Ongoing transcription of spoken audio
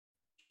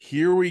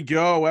Here we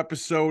go,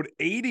 episode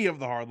 80 of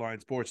the Hardline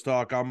Sports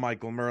Talk. I'm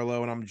Michael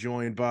Merlo, and I'm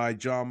joined by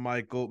John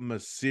Michael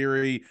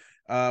Masiri.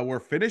 We're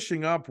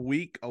finishing up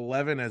week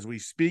 11 as we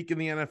speak in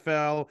the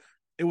NFL.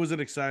 It was an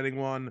exciting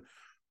one.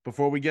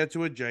 Before we get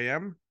to it,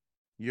 JM,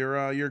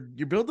 you're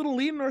building a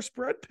lead in our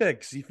spread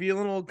picks. You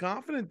feeling a little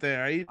confident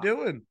there? How you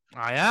doing?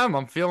 I am.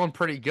 I'm feeling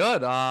pretty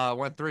good.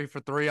 Went 3 for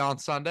 3 on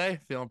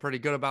Sunday. Feeling pretty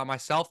good about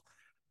myself.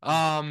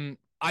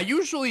 I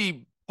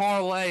usually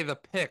parlay the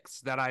picks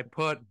that I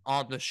put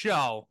on the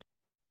show.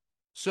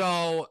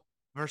 So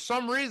for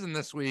some reason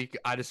this week,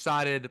 I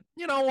decided,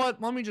 you know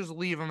what? Let me just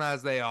leave them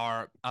as they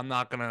are. I'm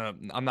not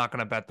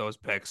gonna bet those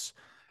picks,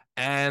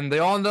 and they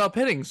all ended up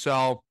hitting.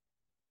 So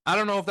I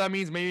don't know if that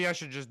means maybe I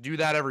should just do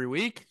that every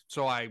week.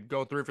 So I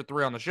go 3 for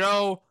 3 on the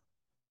show.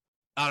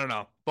 I don't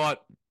know,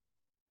 but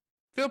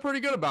feel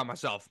pretty good about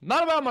myself.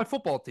 Not about my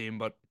football team,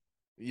 but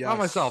about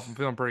myself. I'm Yes,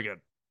 feeling pretty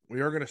good.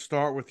 we are going to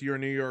start with your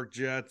New York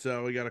Jets.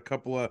 We got a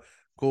couple of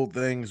cool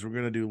things we're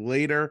going to do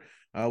later.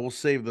 We'll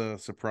save the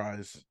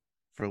surprise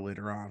for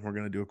later on. We're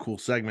going to do a cool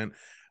segment.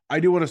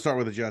 I do want to start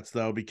with the Jets,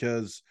 though,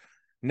 because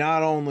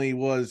not only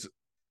was,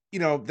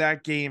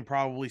 that game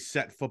probably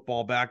set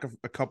football back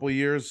a couple of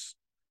years.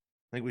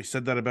 I think we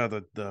said that about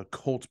the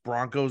Colts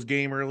Broncos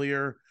game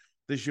earlier.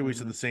 This year we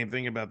said Mm-hmm. the same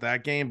thing about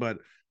that game, but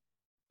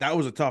that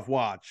was a tough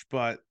watch.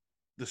 But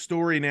the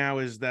story now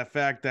is that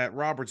fact that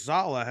Robert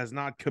Saleh has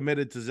not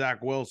committed to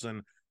Zach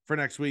Wilson for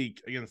next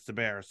week against the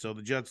Bears. So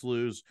the Jets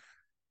lose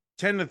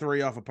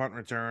 10-3 off a punt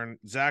return.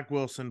 Zach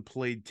Wilson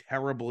played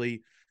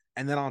terribly.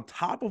 And then on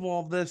top of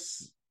all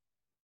this,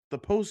 the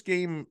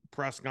post-game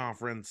press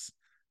conference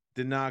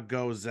did not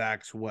go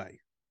Zach's way.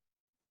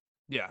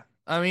 Yeah,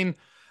 I mean,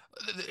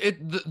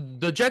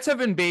 the Jets have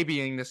been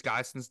babying this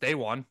guy since day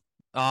one.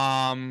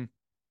 Um,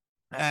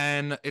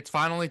 and it's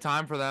finally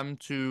time for them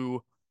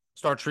to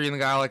start treating the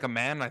guy like a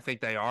man. I think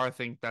they are. I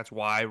think that's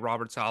why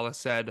Robert Saleh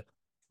said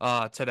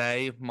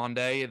today,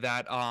 Monday,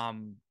 that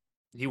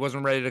he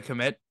wasn't ready to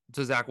commit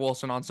to Zach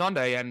Wilson on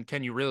Sunday. And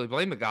can you really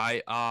blame the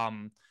guy?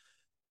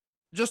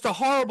 Just a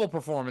horrible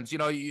performance. You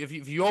know,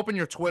 if you open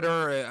your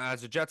Twitter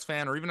as a Jets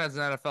fan or even as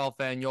an NFL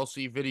fan, you'll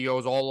see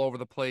videos all over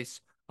the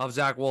place of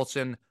Zach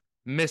Wilson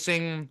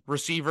missing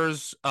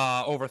receivers,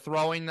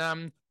 overthrowing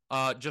them,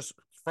 just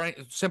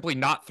simply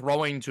not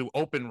throwing to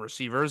open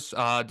receivers.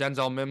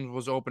 Denzel Mims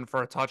was open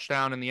for a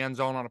touchdown in the end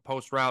zone on a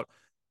post route.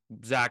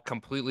 Zach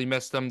completely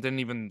missed him, didn't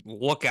even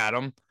look at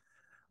him.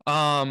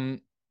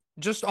 Um,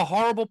 just a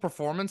horrible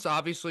performance.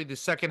 Obviously, the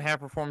second half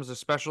performance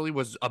especially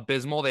was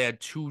abysmal. They had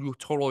 2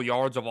 total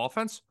yards of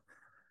offense,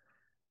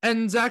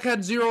 and Zach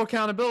had zero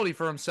accountability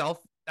for himself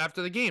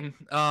after the game.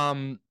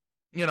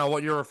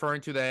 What you're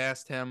referring to. They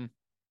asked him,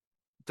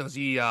 "Does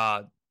he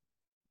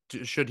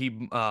should he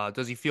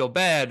does he feel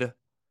bad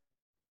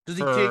Does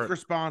he take for?"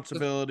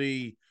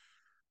 responsibility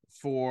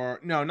for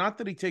no, not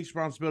that he takes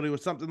responsibility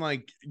with something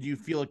like do you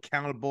feel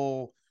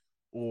accountable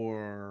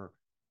or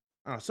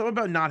I don't know, something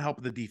about not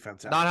helping the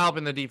defense out. Not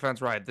helping the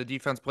defense, right? The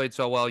defense played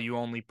so well, you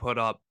only put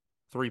up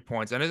 3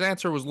 points, and his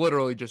answer was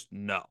literally just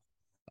no.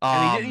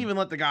 And he didn't Um, even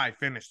let the guy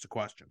finish the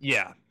question.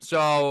 Yeah.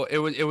 So it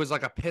was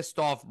like a pissed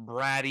off,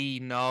 bratty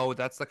no.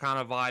 That's the kind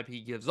of vibe he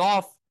gives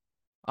off.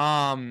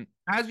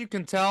 As you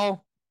can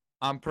tell,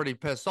 I'm pretty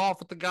pissed off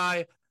with the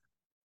guy.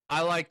 I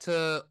like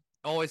to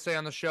always say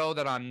on the show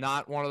that I'm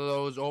not one of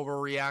those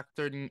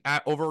overreacting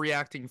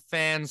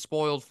fans,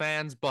 spoiled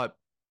fans, but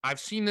I've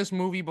seen this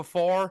movie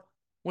before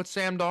with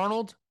Sam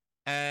Darnold,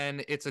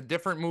 and it's a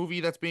different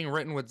movie that's being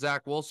written with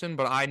Zach Wilson,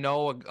 but I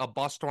know a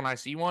bust when I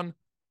see one.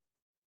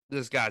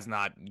 This guy's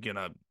not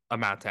gonna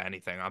amount to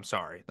anything. I'm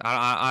sorry.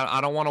 I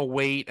don't want to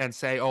wait and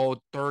say, oh,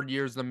 third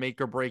year's the make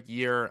or break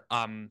year.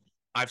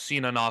 I've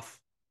seen enough.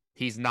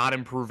 He's not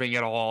improving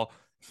at all.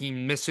 He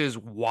misses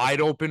wide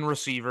open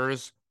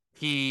receivers.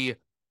 He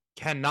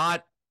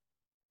cannot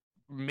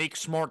make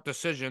smart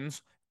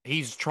decisions.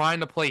 He's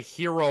trying to play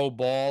hero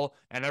ball,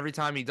 and every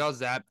time he does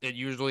that, it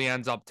usually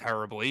ends up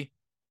terribly.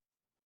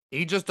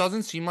 He just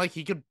doesn't seem like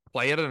he could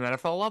play at an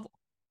NFL level.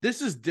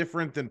 This is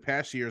different than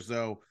past years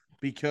though,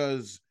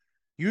 because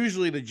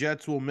usually the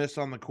Jets will miss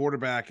on the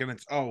quarterback and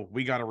it's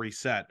we got to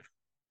reset.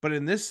 But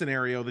in this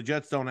scenario, the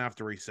Jets don't have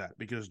to reset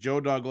because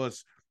Joe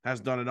Douglas has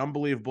done an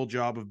unbelievable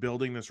job of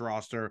building this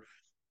roster.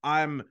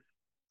 I've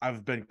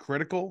been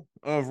critical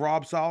of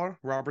Robert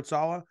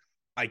Saleh.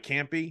 I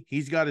can't be.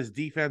 He's got his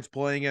defense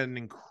playing at an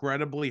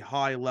incredibly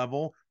high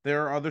level.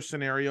 There are other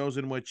scenarios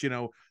in which,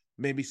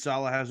 maybe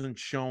Saleh hasn't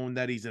shown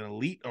that he's an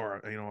elite or,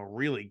 a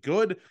really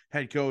good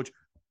head coach,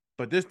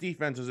 but this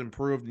defense has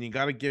improved and you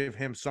got to give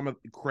him some of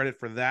the credit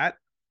for that.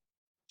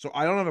 So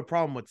I don't have a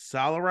problem with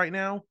Saleh right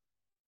now.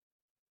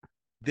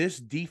 This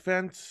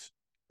defense,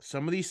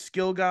 some of these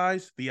skill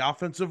guys, the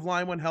offensive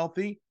line when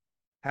healthy,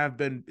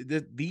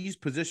 these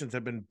positions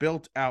have been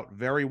built out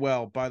very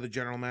well by the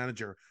general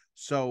manager.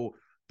 So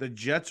the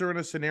Jets are in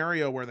a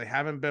scenario where they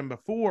haven't been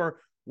before,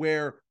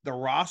 where the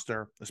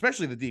roster,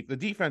 especially the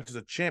defense is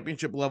a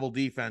championship level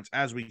defense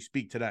as we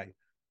speak today.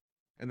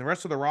 And the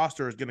rest of the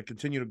roster is going to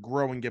continue to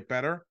grow and get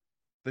better.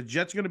 The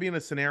Jets are going to be in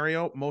a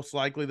scenario, most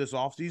likely this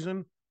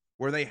offseason,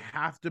 where they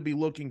have to be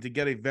looking to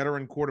get a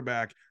veteran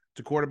quarterback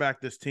to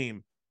quarterback this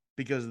team,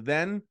 because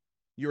then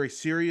you're a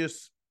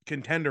serious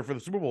contender for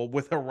the Super Bowl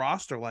with a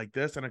roster like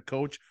this and a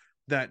coach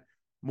that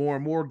more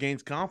and more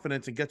gains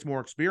confidence and gets more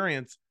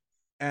experience,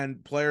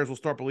 and players will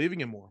start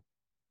believing in more.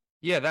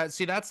 Yeah, that's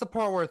the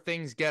part where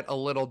things get a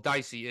little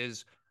dicey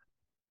is,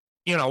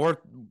 you know,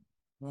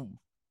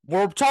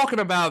 we're talking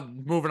about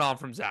moving on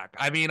from Zach.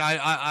 I mean,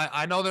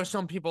 I know there's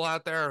some people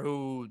out there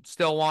who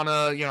still want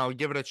to,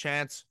 give it a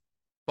chance,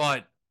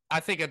 but I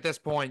think at this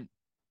point,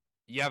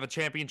 you have a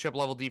championship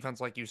level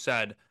defense, like you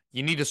said.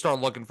 You need to start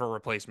looking for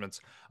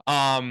replacements.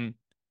 So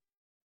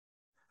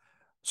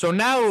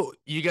now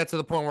you get to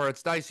the point where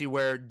it's dicey.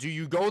 Where do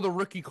you go the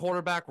rookie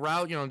quarterback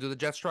route? Do the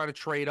Jets try to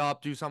trade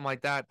up, do something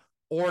like that,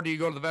 or do you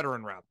go to the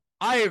veteran route?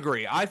 I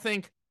agree. I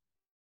think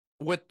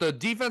with the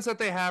defense that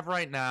they have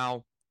right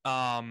now,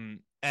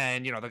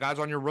 and the guys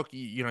on your rookie,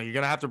 you're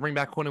gonna have to bring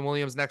back Quentin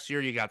Williams next year.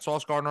 You got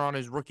Sauce Gardner on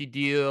his rookie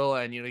deal,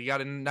 and you got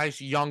a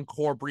nice young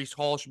core. Breece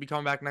Hall should be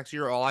coming back next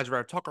year. Elijah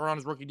Vera Tucker on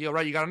his rookie deal,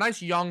 right? You got a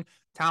nice young,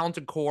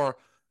 talented core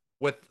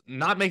with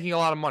not making a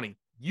lot of money.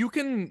 You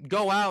can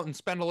go out and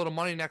spend a little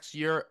money next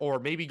year, or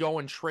maybe go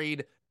and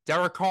trade.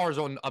 Derek Carr's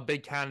on a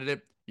big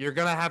candidate. You're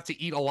gonna have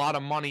to eat a lot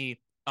of money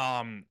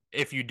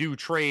if you do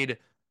trade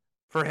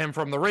for him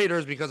from the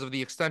Raiders, because of the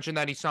extension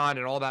that he signed,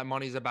 and all that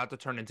money is about to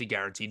turn into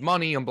guaranteed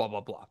money and blah, blah,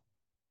 blah.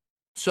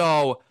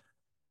 So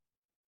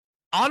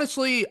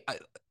honestly,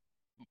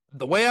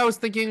 the way I was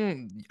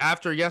thinking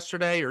after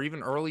yesterday or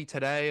even early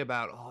today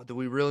about, do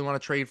we really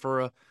want to trade for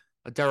a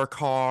Derek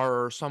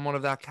Carr or someone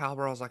of that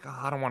caliber? I was like,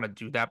 I don't want to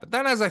do that. But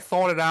then as I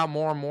thought it out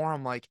more and more,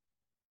 I'm like,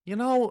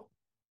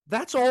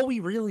 that's all we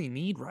really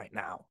need right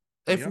now.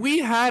 If we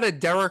had a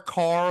Derek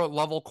Carr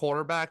level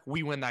quarterback,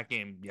 we win that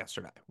game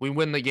yesterday. We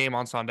win the game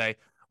on Sunday.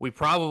 We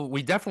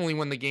definitely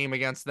win the game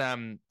against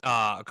them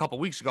a couple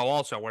weeks ago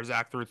also, where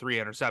Zach threw 3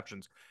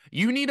 interceptions.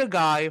 You need a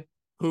guy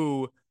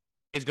who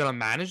is going to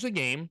manage the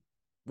game,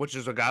 which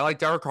is a guy like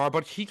Derek Carr,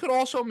 but he could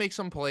also make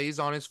some plays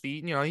on his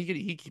feet.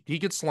 He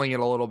could sling it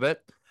a little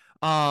bit.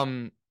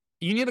 You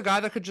need a guy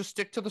that could just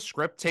stick to the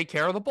script, take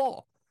care of the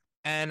ball.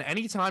 And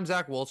anytime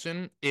Zach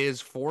Wilson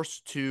is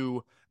forced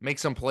to make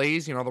some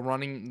plays, the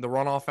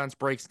run offense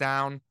breaks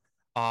down,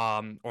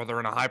 or they're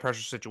in a high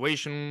pressure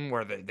situation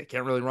where they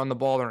can't really run the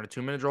ball, they're in a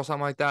 2-minute drill,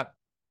 something like that,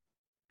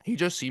 he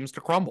just seems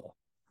to crumble.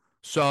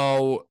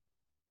 So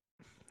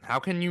how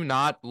can you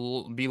not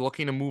be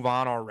looking to move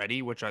on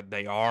already, which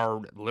they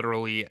are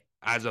literally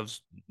as of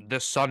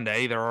this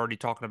Sunday. They're already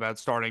talking about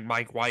starting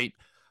Mike White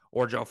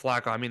or Joe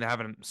Flacco. I mean, they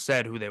haven't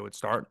said who they would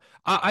start.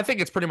 I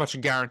think it's pretty much a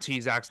guarantee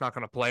Zach's not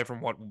going to play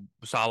from what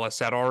Saleh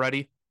said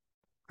already.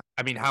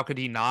 I mean, how could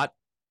he not?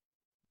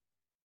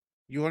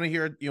 You want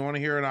to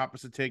hear an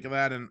opposite take of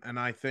that, and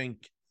I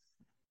think,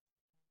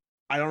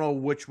 I don't know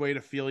which way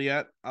to feel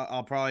yet.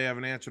 I'll probably have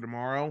an answer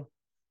tomorrow.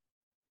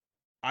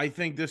 I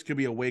think this could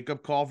be a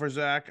wake-up call for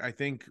Zach. I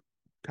think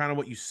kind of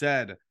what you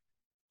said,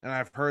 and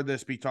I've heard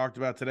this be talked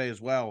about today as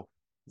well.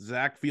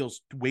 Zach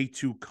feels way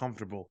too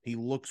comfortable. He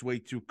looks way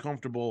too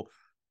comfortable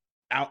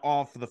out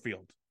off the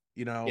field.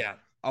 Yeah.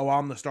 Oh,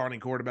 I'm the starting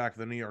quarterback of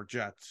the New York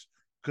Jets.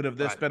 Could have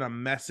this been a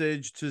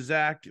message to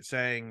Zach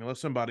saying,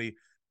 listen, buddy,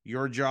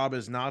 your job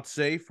is not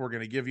safe. We're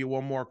going to give you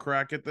one more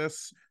crack at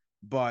this,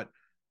 but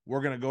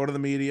we're going to go to the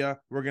media.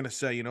 We're going to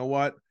say, you know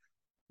what?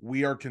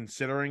 We are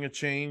considering a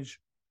change.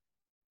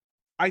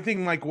 I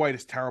think Mike White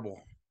is terrible.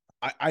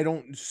 I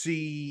don't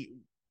see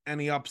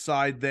any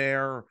upside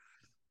there.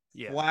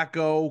 Yeah.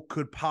 Flacco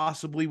could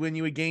possibly win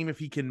you a game if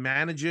he can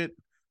manage it,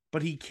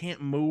 but he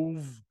can't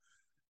move.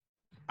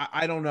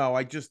 I don't know.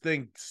 I just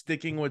think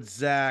sticking with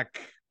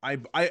Zach, I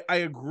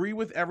agree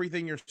with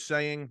everything you're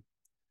saying.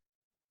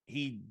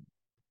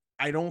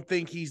 I don't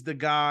think he's the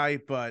guy,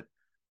 but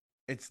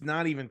it's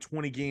not even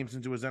 20 games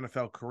into his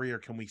NFL career.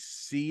 Can we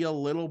see a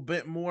little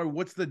bit more?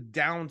 What's the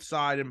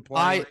downside in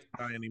playing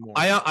anymore?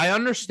 I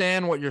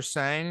understand what you're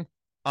saying.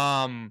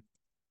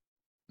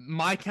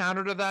 My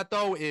counter to that,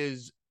 though,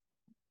 is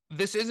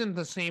this isn't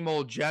the same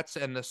old Jets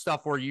and the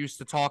stuff we're used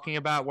to talking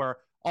about where,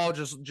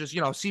 just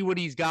see what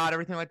he's got,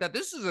 everything like that.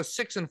 This is a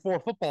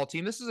 6-4 football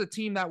team. This is a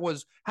team that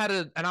had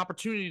an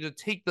opportunity to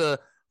take the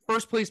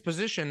first place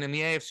position in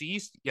the AFC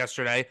East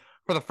yesterday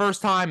for the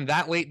first time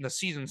that late in the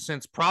season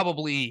since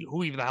probably,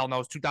 who even the hell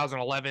knows,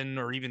 2011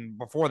 or even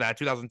before that,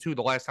 2002,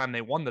 the last time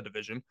they won the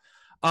division.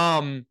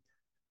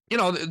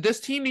 This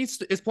team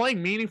is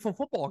playing meaningful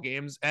football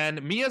games,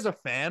 and me as a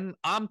fan,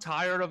 I'm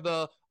tired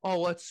of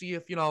let's see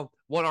if,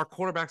 what our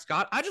quarterback's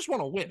got. I just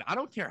want to win. I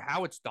don't care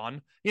how it's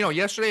done.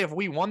 Yesterday, if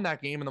we won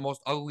that game in the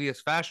most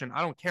ugliest fashion,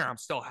 I don't care. I'm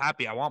still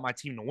happy. I want my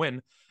team to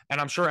win. And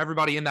I'm sure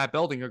everybody in that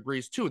building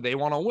agrees too. They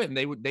want to win.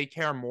 They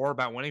care more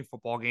about winning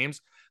football games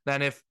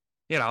than if,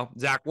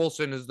 Zach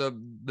Wilson is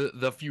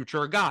the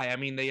future guy. I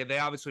mean, they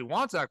obviously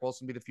want Zach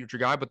Wilson to be the future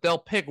guy, but they'll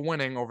pick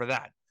winning over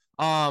that.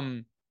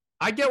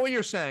 I get what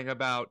you're saying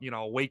about,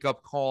 wake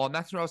up call. And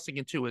that's what I was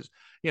thinking too is,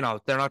 they're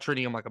not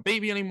treating him like a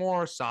baby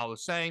anymore. Sal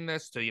is saying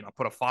this to,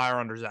 put a fire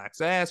under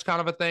Zach's ass kind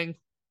of a thing.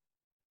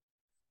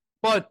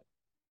 But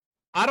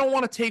I don't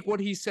want to take what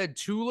he said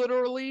too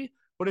literally,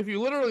 but if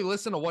you literally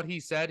listen to what he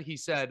said,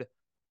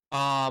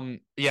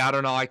 yeah, I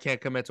don't know. I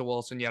can't commit to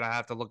Wilson yet. I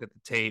have to look at the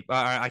tape.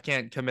 I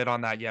can't commit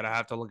on that yet. I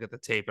have to look at the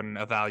tape and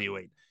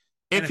evaluate.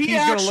 And If if he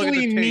he's going to look at the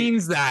actually tape,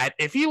 means that,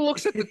 if he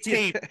looks at the yeah.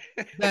 tape,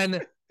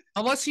 then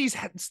unless he's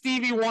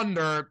Stevie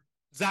Wonder,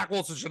 Zach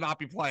Wilson should not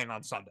be playing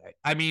on Sunday.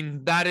 I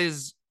mean, that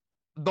is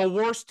the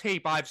worst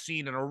tape I've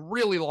seen in a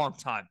really long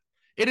time.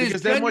 It is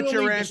Because then what's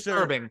your genuinely answer?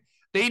 disturbing.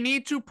 They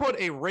need to put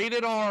a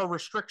rated R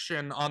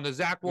restriction on the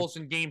Zach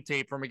Wilson game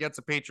tape from against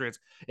the Patriots.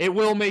 It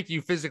will make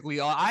you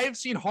physically. I have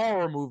seen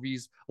horror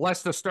movies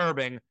less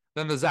disturbing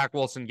than the Zach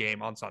Wilson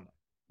game on Sunday.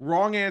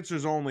 Wrong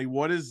answers only.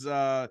 What is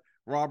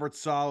Robert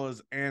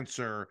Saleh's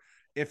answer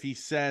if he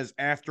says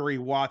after he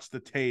watched the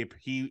tape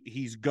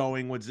he's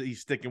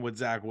sticking with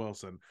Zach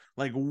Wilson?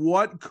 Like,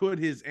 what could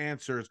his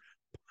answers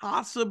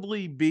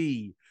possibly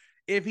be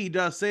if he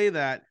does say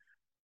that?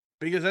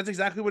 Because that's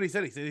exactly what he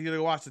said. He said he's going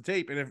to watch the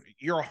tape. And if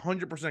you're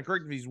 100%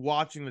 correct, if he's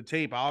watching the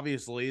tape,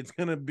 obviously it's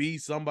going to be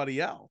somebody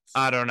else.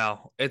 I don't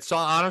know. It's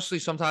honestly,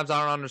 sometimes I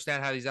don't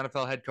understand how these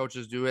NFL head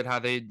coaches do it, how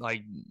they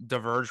like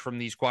diverge from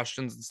these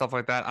questions and stuff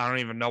like that. I don't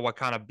even know what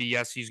kind of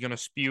BS he's going to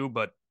spew,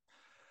 but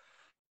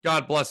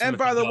God bless him. And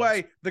by the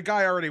way, the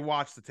guy already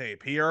watched the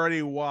tape. He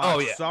already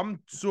watched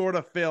some sort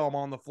of film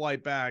on the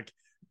flight back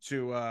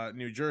to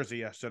New Jersey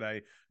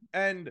yesterday.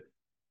 And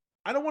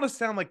I don't want to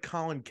sound like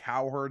Colin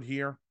Cowherd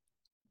here,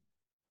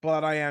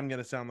 but I am going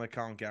to sound like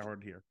Colin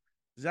Cowherd here.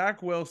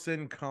 Zach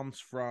Wilson comes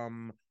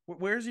from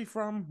where is he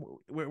from?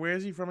 Where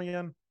is he from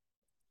again?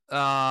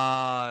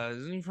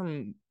 Isn't he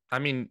from? I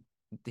mean,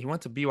 he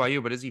went to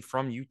BYU, but is he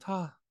from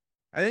Utah?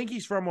 I think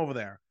he's from over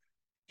there.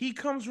 He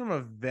comes from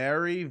a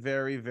very,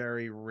 very,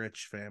 very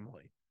rich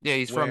family. Yeah,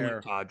 he's from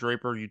Utah,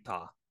 Draper,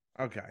 Utah.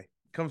 Okay.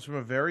 Comes from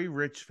a very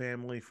rich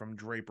family from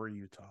Draper,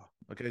 Utah.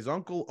 Okay, his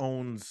uncle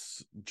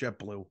owns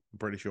JetBlue, I'm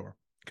pretty sure.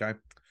 Okay.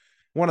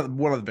 One of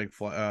the big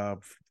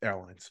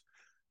airlines.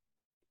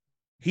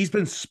 He's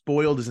been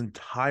spoiled his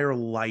entire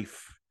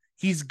life.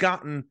 He's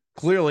gotten,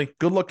 clearly,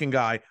 good-looking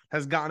guy,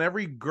 has gotten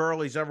every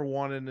girl he's ever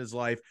wanted in his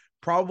life,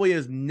 probably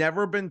has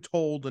never been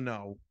told to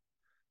no.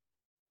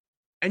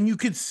 And you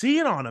can see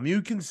it on him.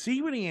 You can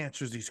see when he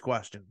answers these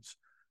questions.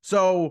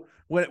 So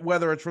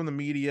whether it's from the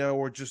media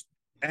or just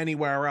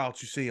anywhere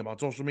else you see him on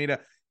social media,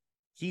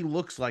 he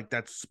looks like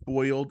that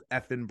spoiled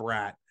effing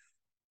brat.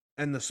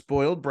 And the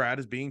spoiled brat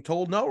is being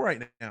told no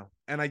right now.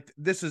 And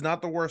this is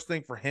not the worst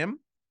thing for him.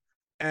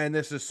 And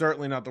this is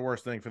certainly not the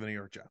worst thing for the New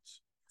York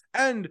Jets.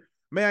 And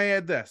may I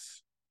add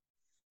this?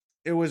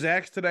 It was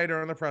asked today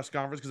during the press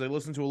conference, because I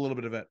listened to a little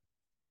bit of it,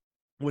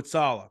 with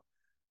Saleh.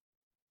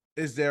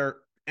 Is there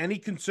any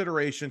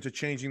consideration to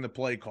changing the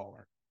play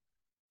caller?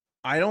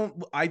 I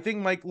think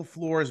Mike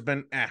LaFleur has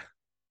been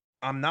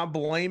I'm not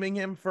blaming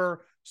him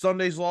for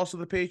Sunday's loss of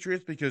the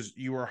Patriots, because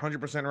you were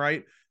 100%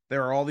 right.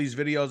 There are all these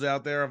videos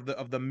out there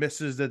of the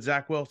misses that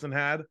Zach Wilson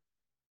had,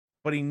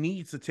 but he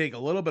needs to take a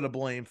little bit of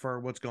blame for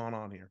what's going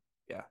on here.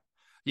 Yeah.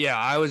 Yeah,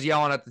 I was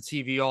yelling at the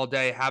TV all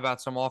day. How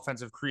about some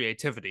offensive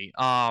creativity?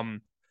 I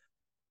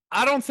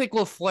don't think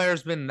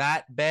LaFleur's been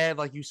that bad.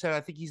 Like you said,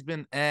 I think he's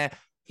been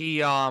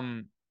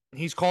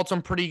he's called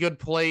some pretty good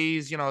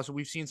plays, so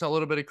we've seen a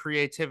little bit of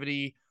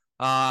creativity.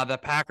 The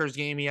Packers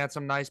game, he had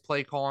some nice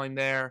play calling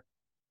there.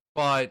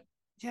 But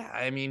yeah,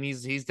 I mean,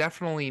 he's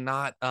definitely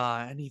not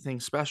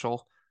anything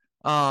special.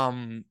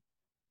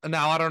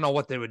 Now I don't know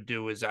what they would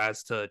do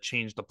as to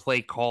change the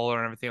play caller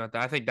and everything like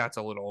that. I think that's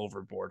a little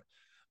overboard.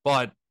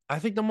 But I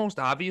think the most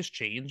obvious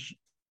change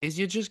is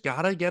you just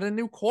gotta get a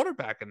new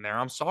quarterback in there.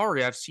 I'm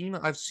sorry, I've seen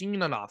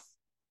enough.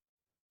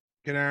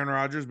 Can Aaron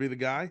Rodgers be the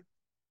guy?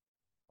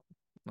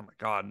 Oh my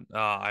God,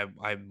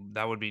 I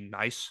that would be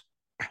nice.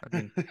 I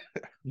mean,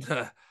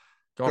 go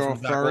from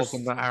Zach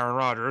Wilson to Aaron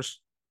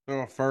Rodgers.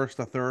 Throw a first,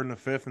 a third, and a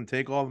fifth, and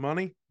take all the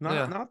money.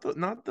 Not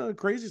the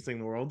craziest thing in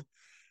the world.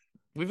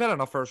 We've had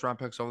enough first round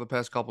picks over the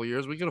past couple of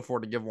years. We could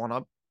afford to give one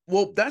up.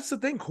 Well, that's the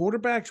thing.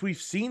 Quarterbacks,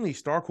 we've seen these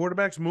star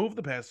quarterbacks move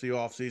the past few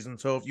offseason.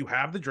 So if you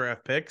have the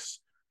draft picks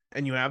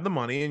and you have the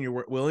money and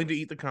you're willing to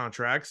eat the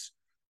contracts,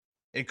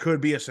 it could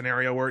be a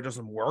scenario where it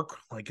doesn't work.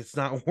 Like, it's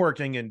not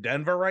working in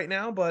Denver right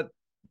now, but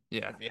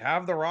yeah, if you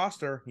have the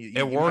roster,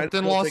 it worked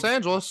in Los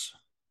Angeles.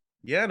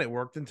 Yeah, and it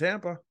worked in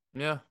Tampa.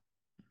 Yeah.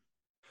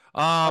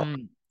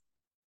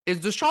 Is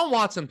Deshaun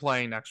Watson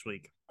playing next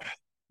week?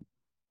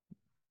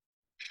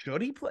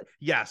 Should he play?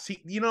 Yes.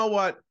 You know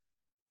what?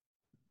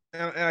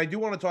 And I do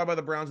want to talk about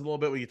the Browns a little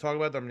bit. We can talk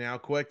about them now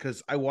quick,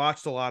 because I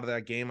watched a lot of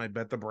that game. I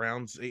bet the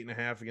Browns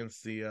 8.5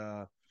 against the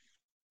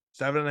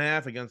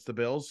 7.5 against the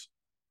Bills.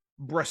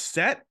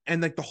 Brissett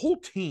and like the whole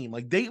team,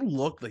 like they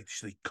look like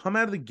they come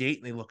out of the gate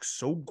and they look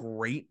so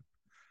great.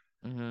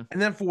 Mm-hmm.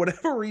 And then for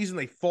whatever reason,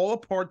 they fall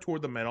apart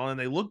toward the middle and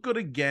they look good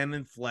again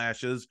in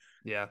flashes.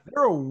 Yeah.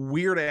 They're a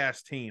weird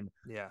ass team.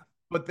 Yeah.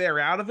 But they're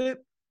out of it.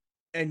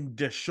 And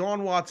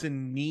Deshaun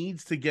Watson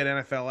needs to get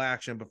NFL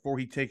action before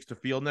he takes the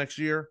field next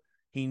year.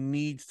 He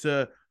needs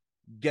to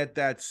get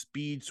that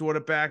speed sort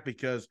of back,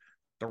 because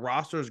the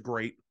roster is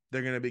great.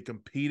 They're going to be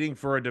competing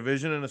for a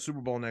division and a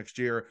Super Bowl next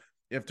year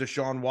if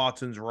Deshaun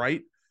Watson's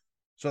right.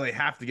 So they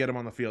have to get him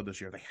on the field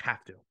this year. They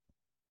have to.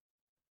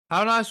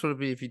 How nice would it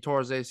be if he tore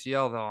his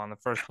ACL though on the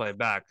first play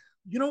back?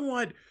 You know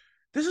what?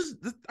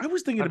 I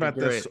was thinking That'd be about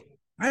great. this.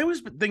 I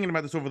was thinking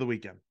about this over the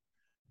weekend.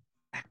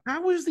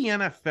 How is the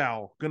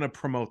NFL going to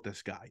promote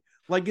this guy?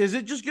 Like, is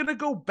it just going to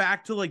go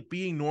back to like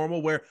being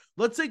normal where,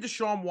 let's say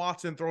Deshaun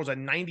Watson throws a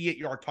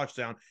 98-yard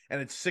touchdown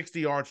and it's 60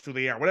 yards through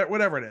the air,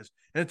 whatever it is,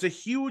 and it's a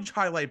huge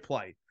highlight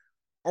play.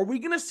 Are we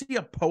going to see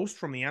a post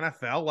from the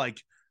NFL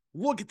like,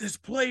 look at this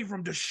play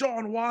from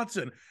Deshaun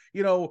Watson?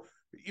 You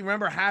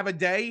remember Have a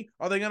Day?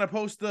 Are they going to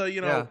post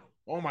Yeah.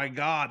 oh my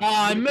God. Oh,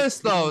 I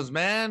missed those,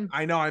 man.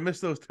 I know, I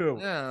missed those too.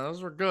 Yeah,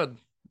 those were good.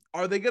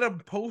 Are they gonna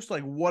post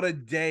like what a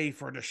day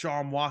for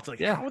Deshaun Watson?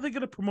 Like, Yeah. how are they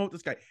gonna promote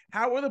this guy?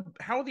 How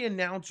are the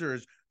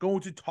announcers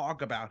going to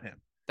talk about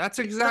him? That's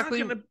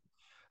exactly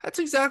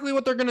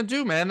what they're gonna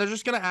do, man. They're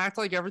just gonna act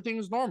like everything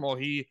is normal.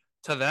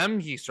 To them,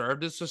 he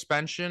served his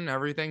suspension,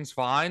 everything's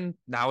fine.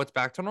 Now it's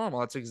back to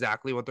normal. That's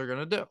exactly what they're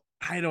gonna do.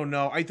 I don't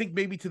know. I think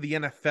maybe to the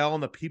NFL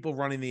and the people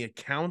running the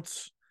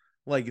accounts,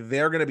 like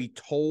they're gonna be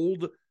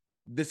told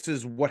this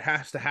is what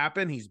has to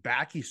happen. He's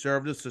back, he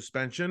served his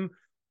suspension.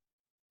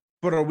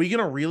 But are we going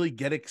to really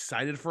get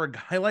excited for a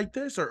guy like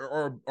this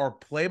or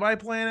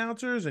play-by-play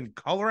announcers and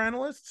color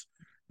analysts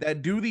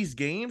that do these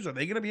games? Are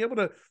they going to be able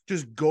to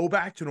just go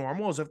back to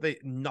normal as if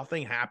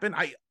nothing happened?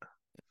 I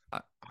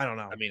don't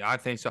know. I mean, I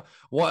think so.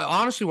 Well,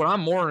 honestly, what I'm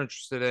more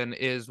interested in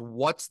is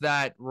what's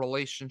that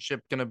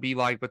relationship going to be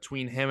like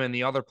between him and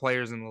the other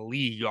players in the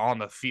league on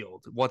the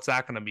field? What's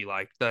that going to be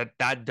like?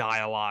 That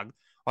dialogue?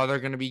 Are there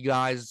going to be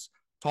guys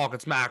talking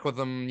smack with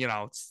him,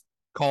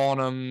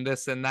 calling him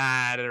this and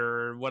that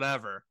or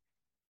whatever?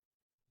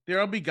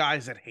 There'll be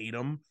guys that hate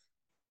him.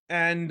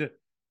 And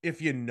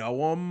if you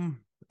know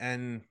him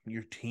and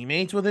you're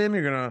teammates with him,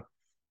 you're going to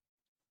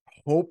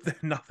hope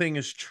that nothing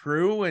is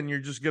true and you're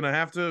just going to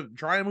have to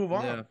try and move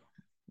on.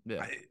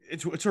 Yeah.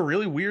 It's a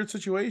really weird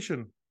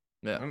situation.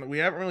 Yeah. We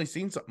haven't really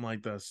seen something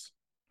like this.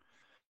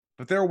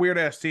 But they're a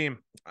weird-ass team.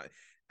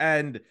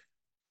 And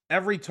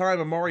every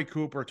time Amari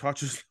Cooper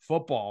touches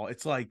football,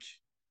 it's like,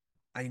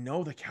 I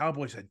know the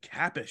Cowboys had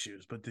cap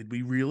issues, but did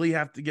we really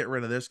have to get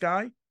rid of this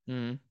guy?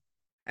 Mm-hmm.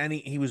 And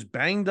he was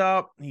banged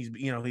up.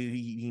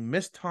 He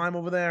missed time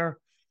over there,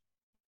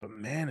 but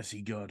man, is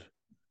he good.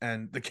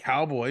 And the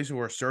Cowboys, who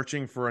are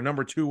searching for a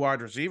number 2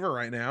 wide receiver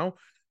right now,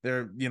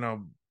 they're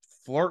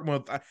flirting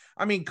with.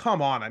 I mean,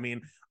 come on. I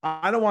mean,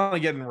 I don't want to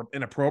get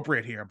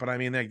inappropriate here, but I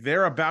mean,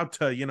 they're about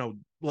to,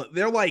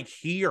 they're like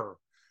here.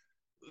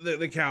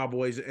 The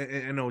Cowboys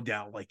and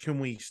Odell. Like, can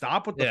we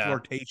stop with the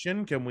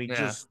flirtation? Can we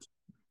just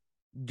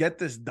get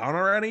this done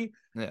already?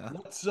 Yeah.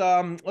 Let's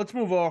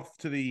move off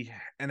to the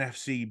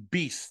NFC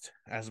Beast,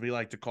 as we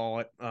like to call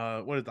it.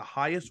 What is the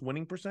highest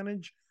winning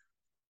percentage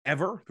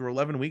ever through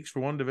 11 weeks for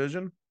one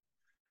division?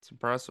 It's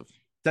impressive.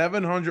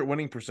 700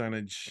 winning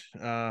percentage.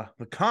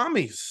 The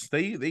Commies,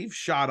 they've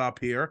shot up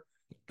here.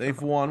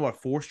 They've won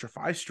 5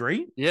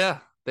 straight? Yeah,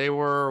 they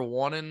were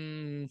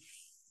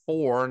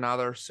 1-4. Now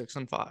they're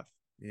 6-5.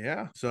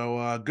 Yeah,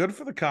 so good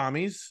for the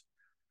Commies.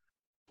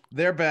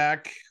 They're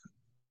back.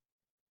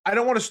 I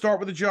don't want to start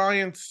with the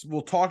Giants.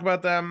 We'll talk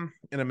about them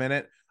in a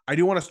minute. I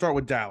do want to start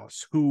with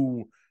Dallas,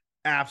 who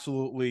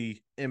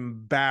absolutely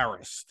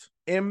embarrassed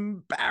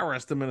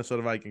the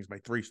Minnesota Vikings by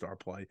 3-star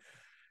play.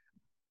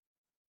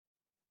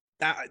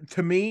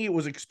 To me, it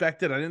was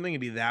expected. I didn't think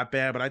it'd be that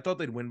bad, but I thought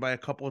they'd win by a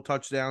couple of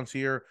touchdowns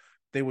here.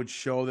 They would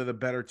show they're the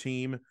better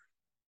team.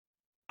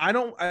 I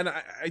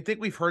think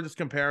we've heard this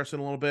comparison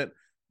a little bit.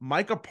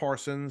 Micah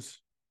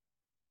Parsons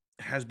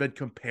has been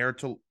compared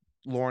to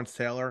Lawrence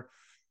Taylor,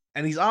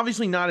 and he's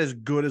obviously not as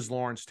good as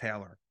Lawrence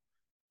Taylor.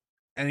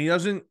 And he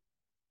doesn't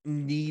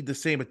need the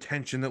same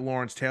attention that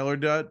Lawrence Taylor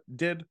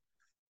did,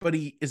 but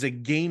he is a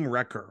game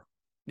wrecker.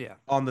 Yeah.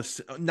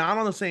 Not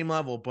on the same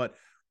level, but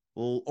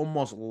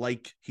almost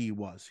like he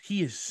was.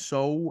 He is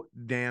so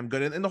damn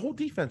good. And the whole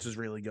defense is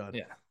really good.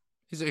 Yeah.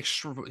 He's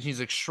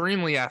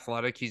extremely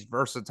athletic. He's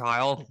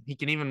versatile. He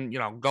can even,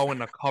 go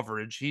into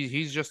coverage.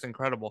 He's just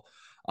incredible.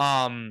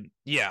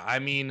 Yeah, I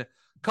mean,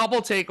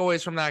 couple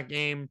takeaways from that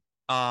game.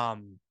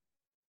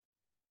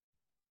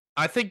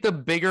 I think the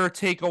bigger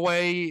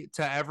takeaway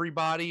to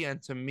everybody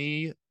and to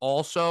me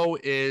also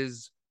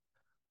is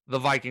the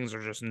Vikings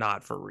are just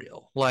not for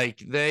real. Like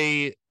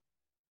first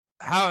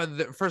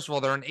of all,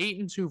 they're an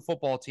 8-2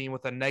 football team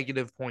with a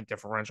negative point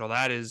differential.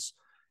 That is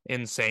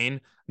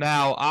insane.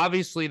 Now,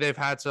 obviously, they've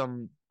had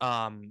some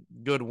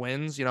good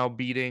wins.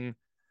 Beating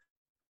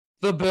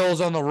the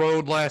Bills on the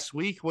road last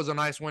week was a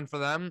nice win for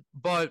them.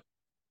 But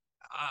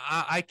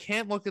I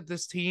can't look at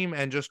this team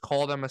and just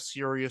call them a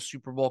serious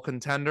Super Bowl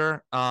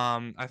contender.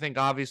 I think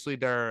obviously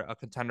they're a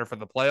contender for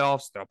the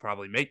playoffs. They'll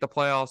probably make the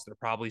playoffs. They're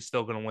probably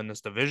still going to win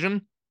this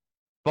division.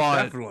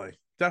 But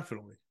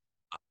definitely.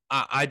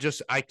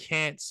 I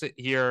can't sit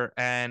here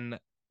and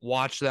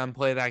watch them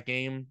play that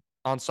game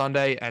on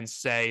Sunday and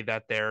say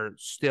that they're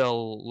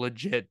still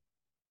legit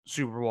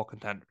Super Bowl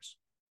contenders.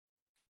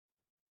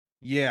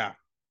 Yeah,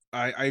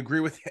 I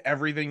agree with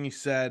everything you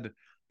said.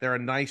 They're a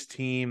nice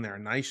team. They're a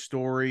nice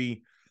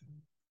story.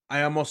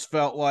 I almost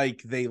felt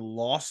like they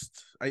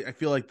lost. I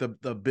feel like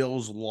the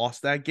Bills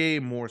lost that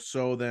game more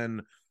so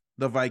than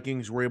the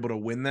Vikings were able to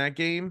win that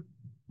game.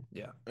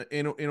 Yeah.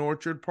 In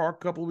Orchard Park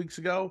a couple weeks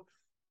ago.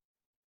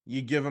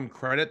 You give them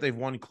credit. They've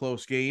won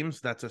close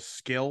games. That's a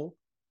skill.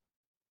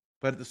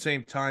 But at the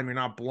same time, you're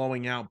not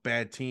blowing out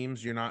bad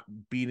teams. You're not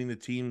beating the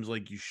teams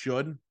like you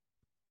should.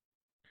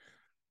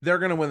 They're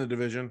going to win the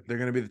division. They're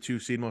going to be the 2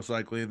 seed most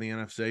likely in the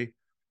NFC.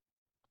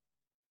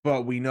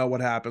 But we know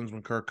what happens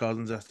when Kirk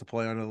Cousins has to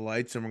play under the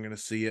lights, and we're going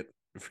to see it.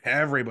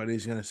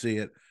 Everybody's going to see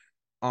it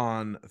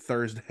on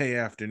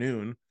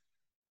Thursday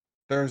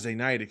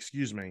night,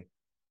 excuse me.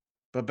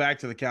 But back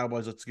to the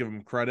Cowboys, let's give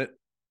them credit.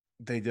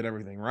 They did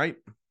everything right.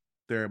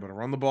 They're able to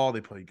run the ball. They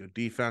play good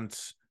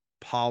defense.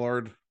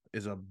 Pollard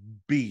is a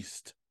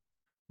beast.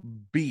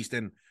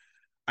 And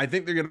I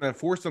think they're going to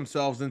force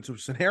themselves into a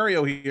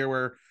scenario here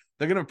where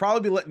they're going to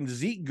probably be letting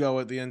Zeke go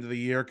at the end of the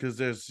year because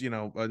there's,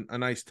 a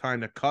nice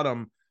time to cut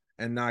him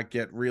and not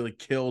get really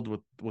killed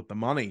with the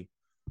money.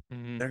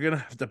 Mm-hmm. They're going to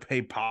have to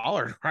pay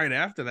Pollard right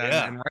after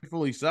that, and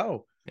rightfully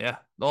so. Yeah.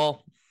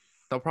 Well,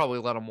 they'll probably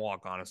let him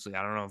walk, honestly.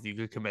 I don't know if you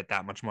could commit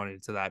that much money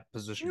to that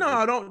position.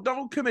 No,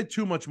 don't commit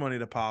too much money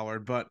to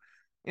Pollard, but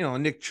a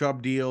Nick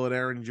Chubb deal, an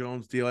Aaron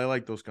Jones deal. I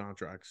like those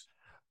contracts.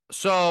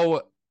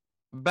 So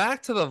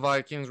back to the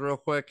Vikings real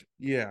quick.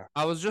 Yeah.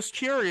 I was just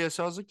curious.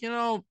 I was like,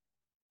 I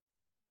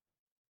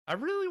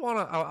really want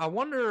to, I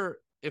wonder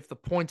if the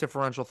point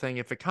differential thing,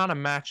 if it kind of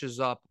matches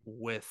up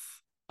with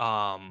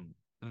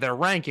their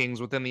rankings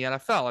within the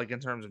NFL, like in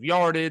terms of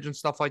yardage and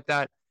stuff like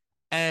that.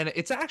 And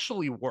it's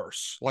actually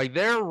worse. Like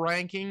their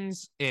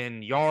rankings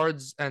in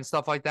yards and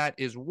stuff like that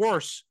is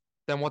worse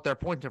than what their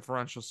point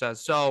differential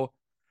says. So,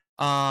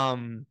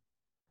 in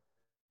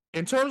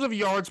terms of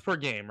yards per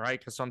game, right?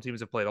 Because some teams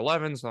have played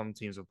 11, some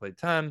teams have played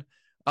 10.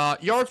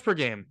 Yards per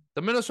game,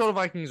 the Minnesota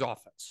Vikings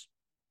offense,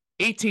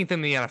 18th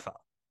in the NFL.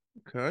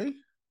 Okay.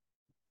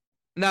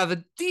 Now,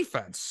 the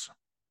defense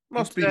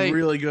must be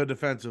really good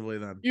defensively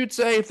then. You'd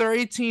say if they're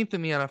 18th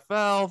in the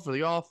NFL for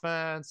the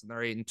offense and they're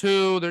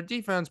 8-2, their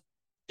defense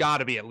got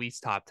to be at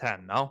least top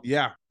 10, no?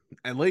 Yeah,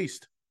 at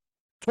least.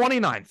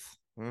 29th.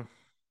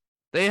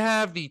 They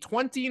have the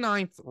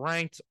 29th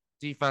ranked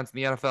defense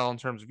in the NFL in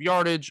terms of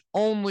yardage,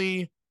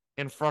 only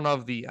in front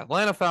of the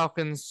Atlanta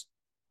Falcons,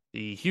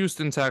 the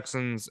Houston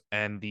Texans,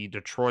 and the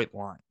Detroit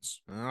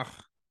Lions. Ugh.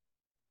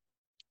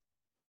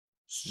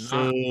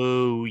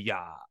 So,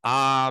 yeah,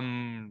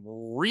 I'm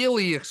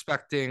really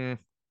expecting.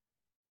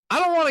 I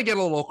don't want to get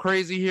a little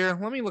crazy here.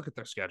 Let me look at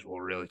their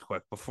schedule really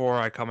quick before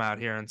I come out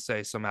here and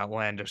say some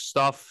outlandish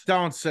stuff.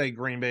 Don't say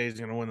Green Bay is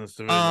going to win this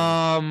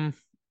division.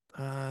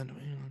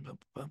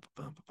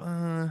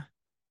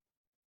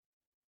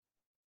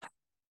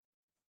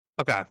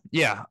 Okay,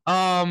 yeah.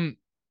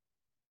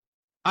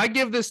 I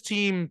give this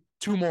team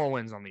 2 more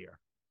wins on the year.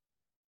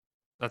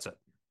 That's it.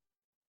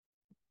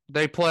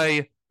 They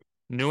play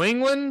New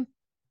England,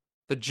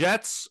 the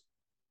Jets,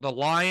 the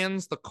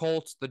Lions, the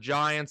Colts, the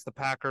Giants, the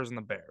Packers, and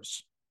the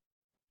Bears.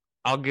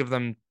 I'll give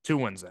them 2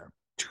 wins there.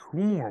 2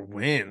 more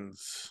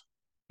wins.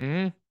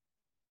 Mm-hmm.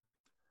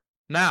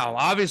 Now,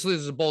 obviously,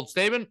 this is a bold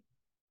statement.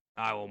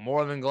 I will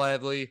more than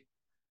gladly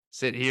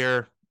sit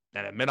here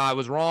and admit I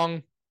was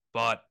wrong.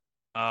 But,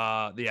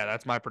 yeah,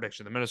 that's my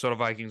prediction. The Minnesota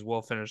Vikings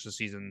will finish the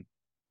season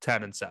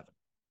 10-7.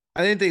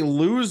 I think they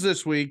lose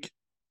this week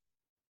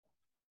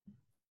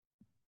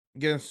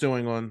against New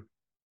England.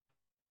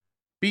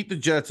 Beat the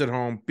Jets at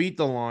home. Beat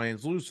the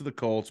Lions. Lose to the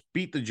Colts.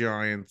 Beat the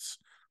Giants.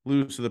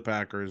 Lose to the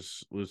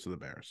Packers. Lose to the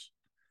Bears.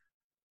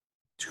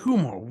 2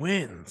 more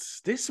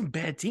wins. There's some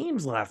bad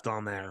teams left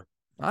on there.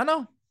 I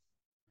know.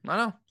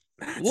 That's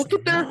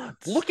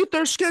look at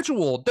their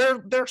schedule.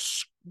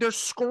 They're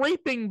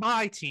scraping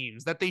by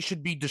teams that they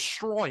should be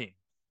destroying.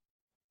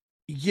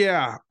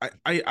 Yeah,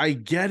 I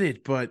get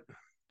it, but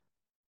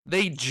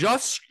they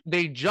just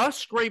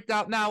scraped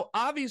out. Now,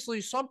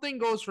 obviously, something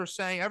goes for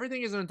saying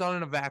everything isn't done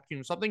in a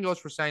vacuum. Something goes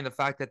for saying the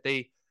fact that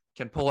they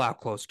can pull out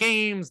close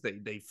games.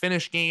 They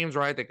finish games,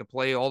 right? They can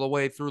play all the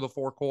way through the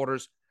 4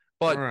 quarters.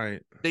 But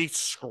they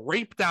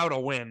scraped out a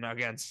win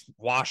against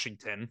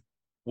Washington,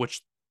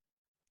 which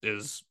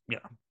is,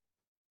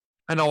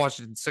 I know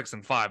Washington's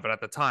 6-5, but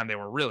at the time they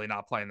were really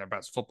not playing their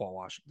best football.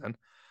 Washington.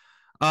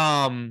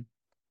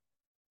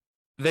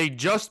 They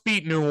just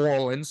beat New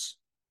Orleans.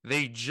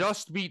 They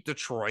just beat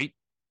Detroit.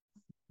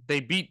 They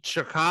beat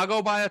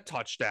Chicago by a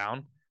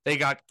touchdown. They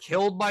got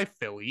killed by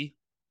Philly.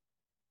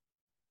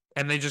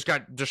 And they just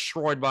got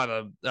destroyed by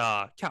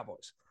the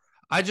Cowboys.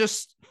 I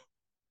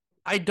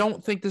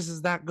don't think this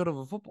is that good of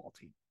a football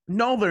team.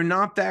 No, they're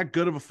not that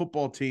good of a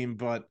football team,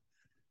 but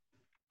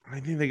I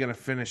think they're going to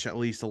finish at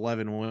least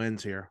 11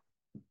 wins here.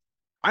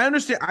 I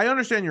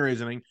understand your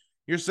reasoning.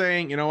 You're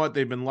saying, you know what,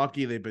 they've been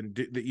lucky. They've been,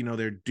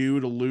 they're due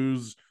to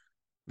lose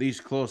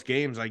these close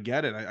games. I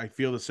get it. I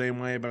feel the same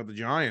way about the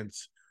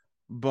Giants,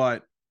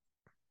 but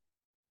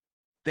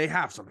they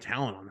have some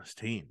talent on this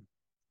team.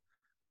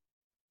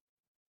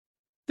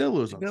 They'll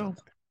lose on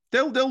Sunday.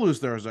 They'll lose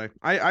Thursday.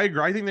 I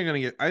agree. I think they're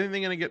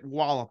gonna get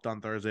walloped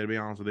on Thursday, to be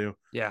honest with you.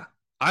 Yeah.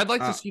 I'd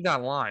like to see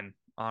that line,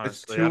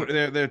 It's honestly.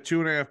 two. They're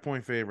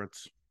 2.5-point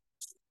favorites.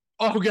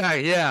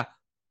 Okay, yeah.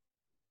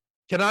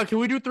 Can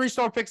we do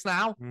 3-star picks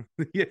now,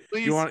 Yeah,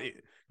 please? you want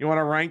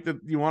to rank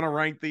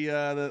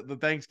the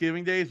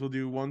Thanksgiving days? We'll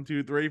do 1,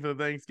 2, 3 for the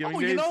Thanksgiving Oh,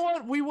 you know days.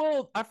 what? We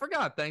will. I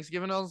forgot.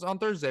 Thanksgiving is on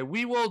Thursday.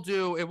 We will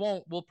do. It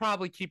won't. We'll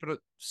probably keep it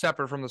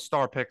separate from the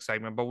star pick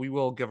segment, but we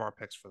will give our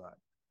picks for that.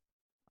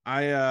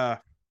 I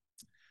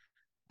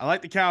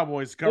like the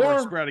Cowboys to cover a Or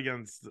spread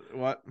against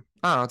what?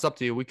 I don't know. It's up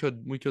to you. We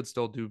could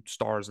still do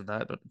stars in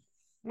that, but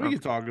We can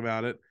talk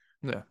about it.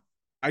 yeah.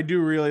 I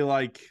do really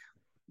like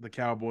the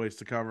Cowboys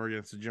to cover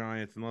against the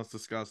Giants, and let's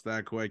discuss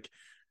that quick.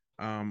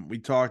 We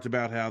talked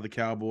about how the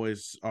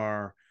Cowboys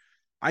are.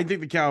 I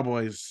think the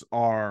Cowboys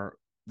are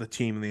the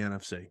team in the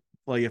NFC.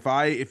 Like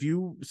if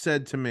you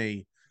said to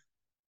me,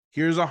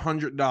 "Here's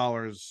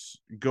 $100,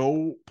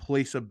 go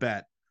place a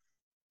bet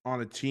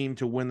on a team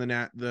to win the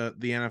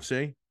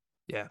NFC,"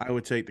 Yeah. I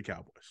would take the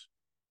Cowboys.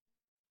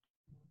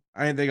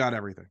 I think they got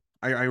everything.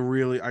 I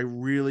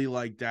really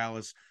like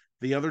Dallas.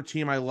 The other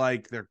team I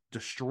like, they're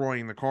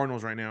destroying the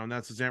Cardinals right now, and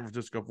that's the San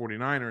Francisco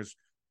 49ers.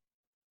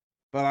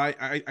 But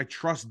I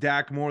trust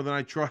Dak more than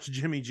I trust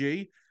Jimmy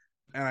G,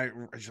 and I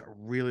just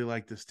really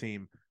like this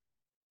team.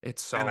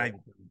 It's so.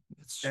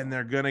 And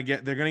they're gonna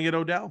get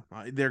Odell.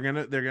 They're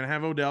gonna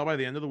have Odell by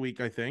the end of the week.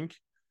 I think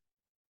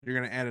you're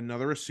gonna add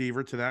another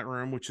receiver to that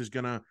room, which is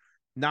gonna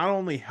not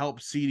only help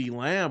CeeDee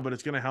Lamb, but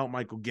it's gonna help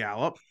Michael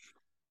Gallup.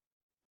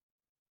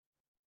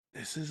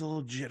 This is a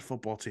legit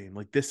football team.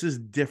 Like this is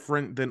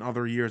different than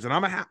other years, and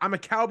I'm a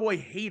Cowboy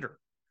hater.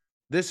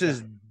 This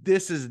is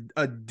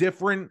a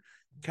different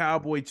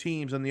Cowboy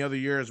teams than the other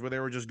years where they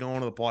were just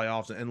going to the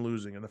playoffs and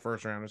losing in the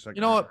first round or second.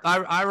 You know what?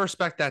 I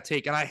respect that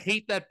take, and I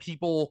hate that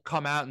people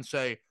come out and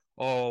say,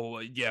 "Oh,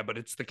 yeah, but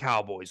it's the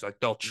Cowboys. Like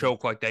they'll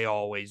choke like they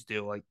always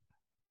do." Like,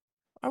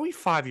 are we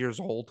 5 years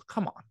old?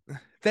 Come on.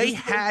 They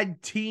had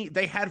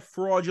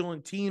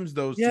fraudulent teams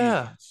those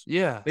Yeah, seasons.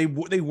 yeah. They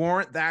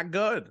weren't that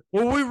good.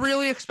 Were we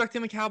really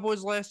expecting the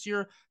Cowboys last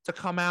year to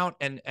come out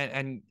and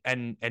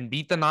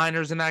beat the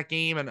Niners in that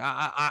game? And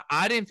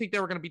I didn't think they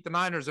were going to beat the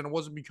Niners, and it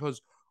wasn't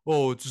because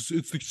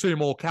it's the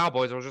same old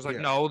Cowboys. I was just like,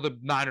 no, the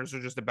Niners are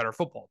just a better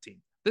football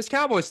team. This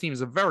Cowboys team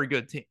is a very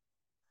good team.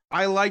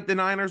 I liked the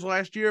Niners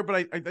last year,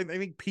 but I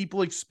think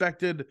people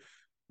expected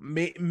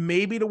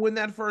maybe to win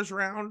that first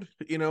round,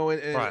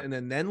 Right.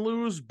 and then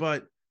lose.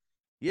 But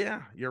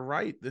yeah, you're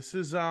right. This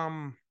is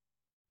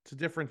it's a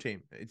different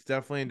team. It's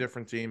definitely a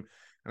different team,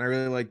 and I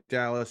really like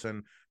Dallas.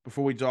 And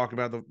before we talk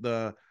about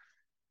the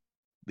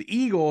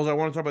Eagles, I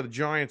want to talk about the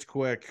Giants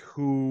quick,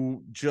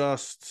 who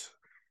just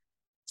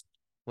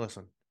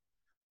listen.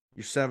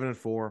 You're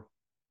 7-4.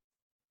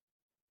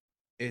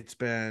 It's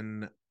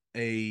been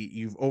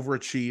you've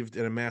overachieved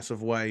in a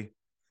massive way,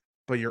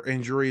 but your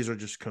injuries are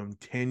just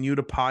continue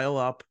to pile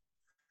up.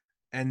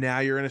 And now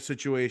you're in a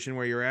situation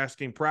where you're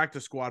asking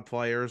practice squad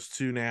players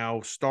to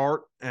now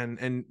start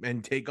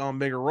and take on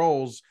bigger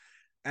roles,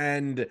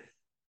 and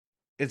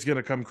it's going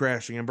to come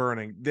crashing and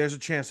burning. There's a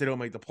chance they don't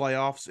make the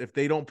playoffs. If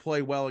they don't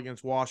play well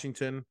against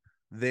Washington,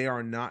 they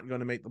are not going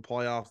to make the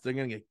playoffs. They're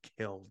going to get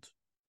killed.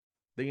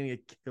 They're going to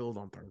get killed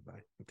on Thursday.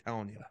 I'm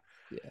telling you.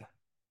 Yeah.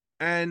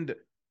 And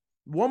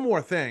one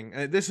more thing,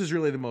 and this is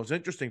really the most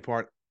interesting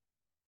part.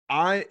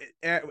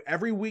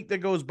 Every week that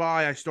goes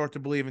by, I start to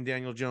believe in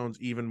Daniel Jones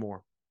even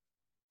more.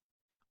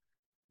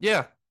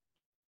 Yeah.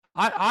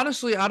 I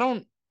honestly, I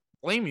don't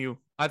blame you.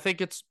 I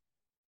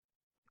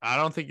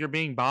don't think you're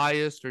being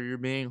biased or you're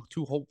being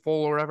too hopeful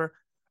or whatever.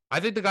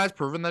 I think the guy's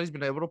proven that he's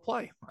been able to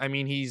play. I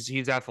mean,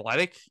 he's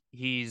athletic.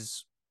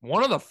 He's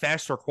one of the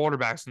faster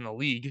quarterbacks in the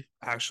league,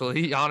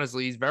 actually.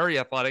 Honestly, he's very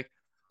athletic.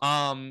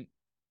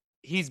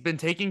 He's been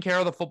taking care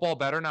of the football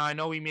better. Now, I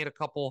know he made a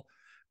couple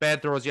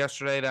bad throws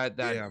yesterday.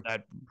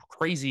 That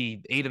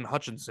crazy Aiden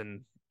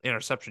Hutchinson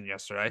interception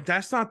yesterday.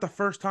 That's not the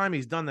first time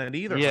he's done that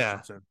either. Yeah.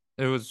 Hutchinson.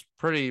 It was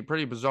pretty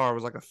bizarre. It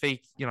was like a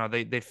fake,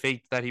 they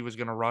faked that he was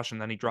going to rush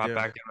and then he dropped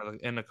back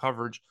in the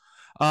coverage.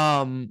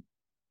 I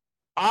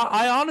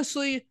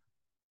honestly,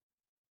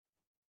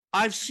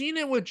 I've seen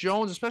it with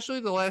Jones, especially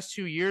the last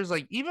 2 years.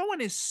 Like even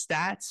when his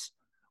stats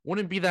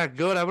wouldn't be that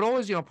good, I would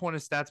always, point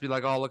his stats, be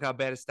like, oh, look how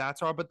bad his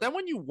stats are. But then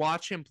when you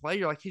watch him play,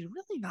 you're like, he's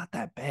really not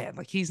that bad.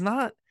 Like it's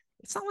not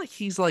like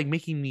he's like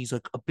making these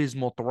like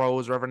abysmal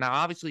throws or whatever. Now,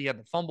 obviously he had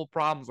the fumble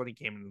problems when he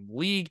came into the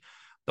league.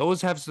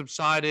 Those have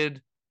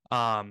subsided.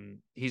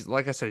 He's,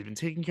 like I said, he's been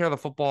taking care of the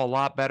football a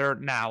lot better.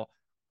 Now,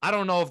 I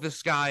don't know if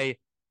this guy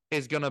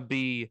is going to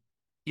be,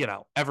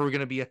 ever going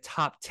to be a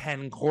top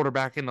 10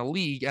 quarterback in the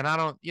league. And I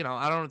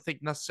don't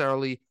think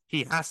necessarily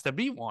he has to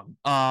be one.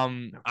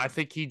 I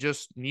think he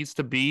just needs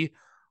to be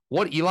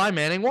what Eli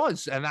Manning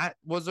was. And that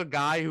was a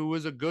guy who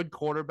was a good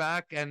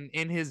quarterback and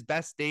in his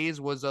best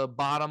days was a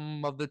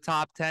bottom of the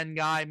top 10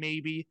 guy,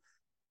 maybe.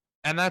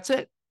 And that's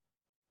it.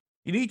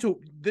 You need to,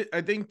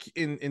 I think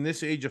in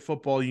this age of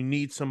football, you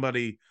need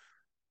somebody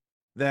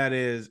that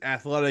is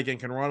athletic and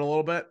can run a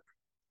little bit.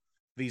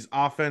 These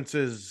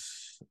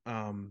offenses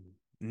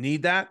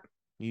need that.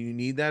 You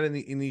need that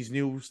in these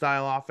new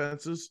style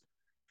offenses,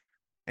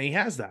 and he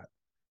has that.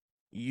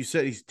 You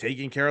said he's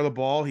taking care of the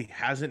ball. He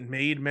hasn't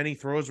made many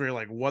throws where you're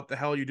like, what the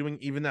hell are you doing?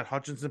 Even that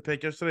Hutchinson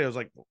pick yesterday, I was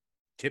like,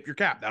 tip your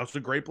cap. That was a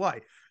great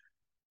play.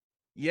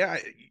 Yeah,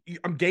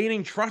 I'm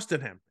gaining trust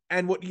in him.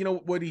 And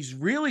what he's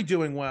really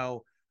doing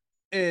well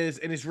is,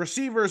 and his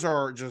receivers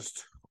are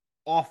just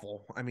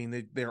awful. I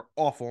mean, they're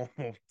awful.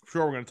 Well, I'm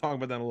sure we're going to talk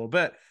about that in a little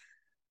bit.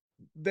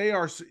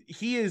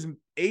 He is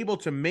able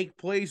to make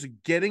plays,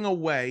 getting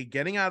away,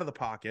 getting out of the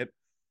pocket,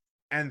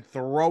 and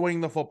throwing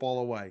the football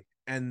away.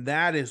 And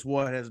that is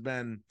what has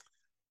been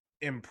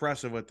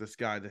impressive with this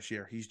guy this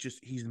year.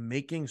 He's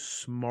making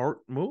smart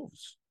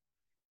moves.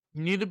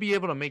 You need to be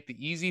able to make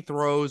the easy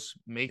throws,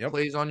 make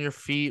plays on your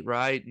feet,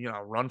 right?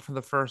 Run for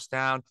the first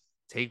down,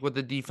 take what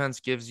the defense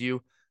gives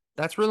you.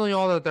 That's really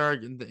all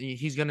that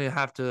he's going to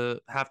have to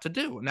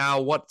do.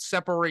 Now, what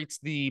separates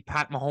the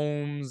Pat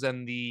Mahomes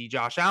and the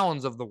Josh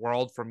Allens of the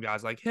world from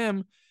guys like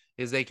him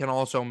is they can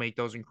also make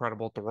those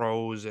incredible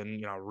throws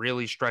and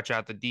really stretch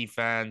out the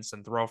defense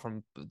and throw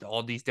from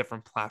all these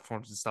different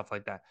platforms and stuff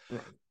like that.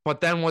 Right.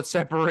 But then what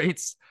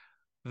separates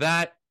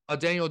that a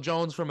Daniel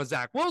Jones from a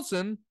Zach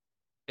Wilson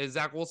is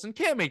Zach Wilson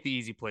can't make the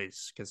easy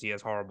plays because he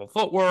has horrible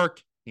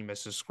footwork. He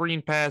misses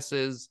screen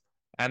passes.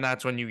 And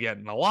that's when you get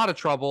in a lot of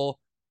trouble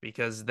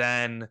because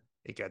then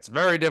it gets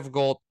very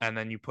difficult. And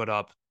then you put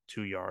up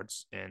 2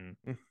 yards in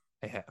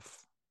a half.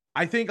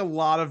 I think a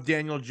lot of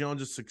Daniel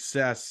Jones'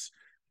 success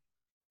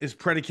is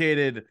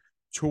predicated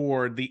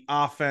toward the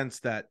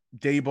offense that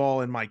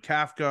Daboll and Mike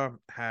Kafka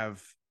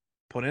have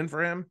put in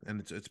for him. And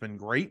it's been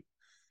great.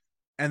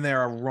 And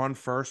they're a run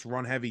first,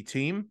 run heavy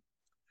team.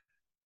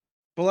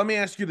 But let me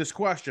ask you this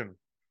question.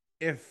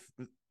 If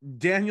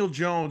Daniel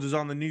Jones is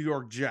on the New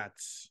York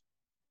Jets,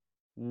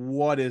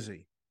 what is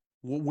he?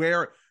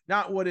 Where,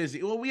 not what is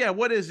he? Well, yeah,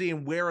 what is he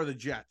and where are the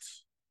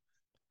Jets?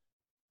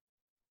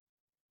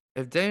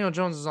 If Daniel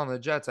Jones is on the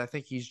Jets, I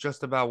think he's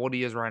just about what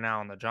he is right now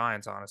on the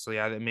Giants, honestly.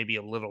 I think maybe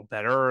a little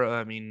better.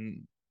 I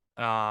mean,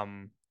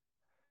 I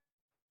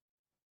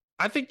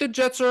think the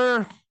Jets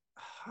are,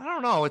 I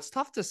don't know. It's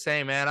tough to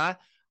say, man.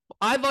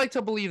 I'd like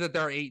to believe that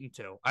they're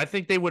 8-2. I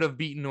think they would have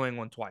beaten New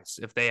England twice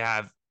if they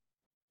have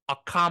a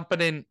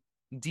competent,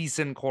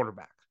 decent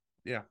quarterback.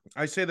 Yeah,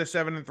 I say they're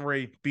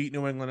 7-3, beat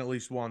New England at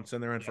least once,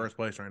 and they're in first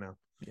place right now.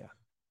 Yeah.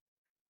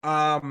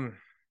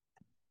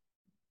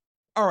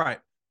 All right,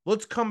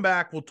 let's come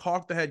back. We'll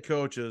talk the head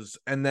coaches,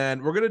 and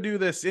then we're gonna do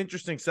this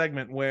interesting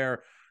segment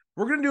where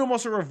we're gonna do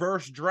almost a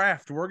reverse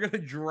draft. We're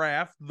gonna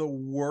draft the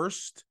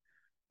worst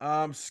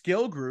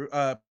skill group,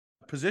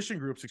 position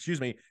groups,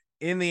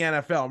 in the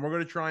NFL, and we're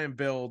gonna try and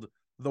build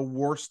the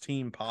worst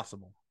team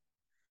possible.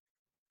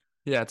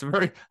 Yeah, it's a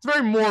very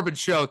morbid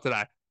show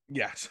today.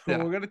 Yes, yeah.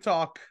 So we're gonna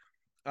talk.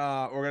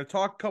 We're gonna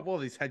talk a couple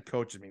of these head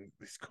coaches. I mean,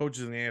 these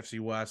coaches in the AFC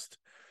West.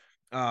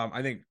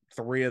 I think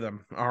 3 of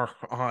them are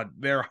on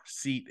their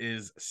seat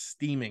is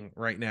steaming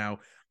right now.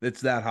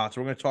 It's that hot.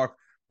 So we're gonna talk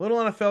a little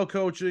NFL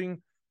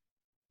coaching,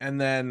 and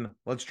then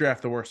let's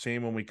draft the worst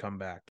team when we come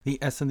back. The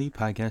S&D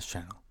Podcast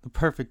Channel, the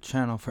perfect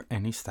channel for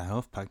any style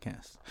of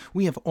podcast.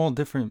 We have all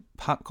different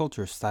pop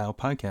culture style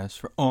podcasts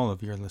for all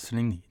of your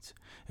listening needs.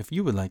 If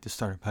you would like to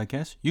start a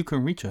podcast, you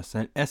can reach us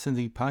at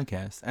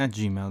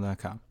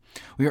sndpodcast@gmail.com.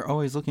 We are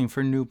always looking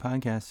for new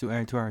podcasts to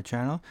add to our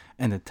channel,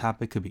 and the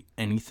topic could be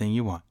anything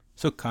you want.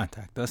 So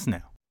contact us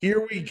now.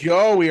 Here we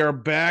go. We are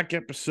back,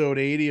 episode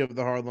 80 of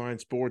the Hardline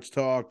Sports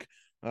Talk.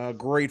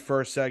 Great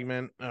first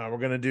segment. We're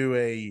going to do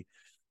a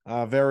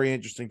very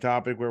interesting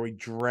topic where we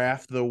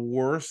draft the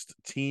worst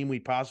team we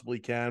possibly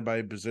can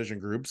by position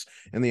groups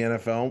in the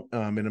NFL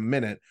in a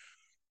minute.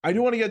 I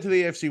do want to get to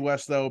the AFC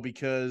West, though,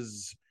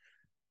 because,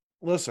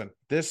 listen,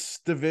 this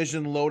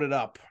division loaded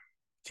up.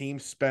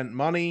 Teams spent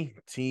money.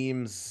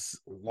 Teams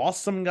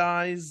lost some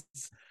guys.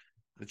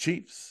 The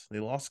Chiefs, they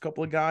lost a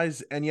couple of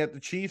guys, and yet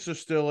the Chiefs are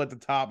still at the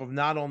top of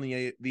not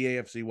only the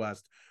AFC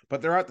West, but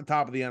they're at the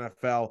top of the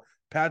NFL.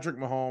 Patrick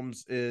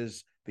Mahomes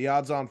is the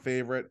odds-on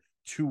favorite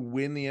to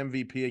win the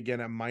MVP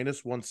again at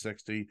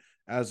 -160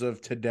 as of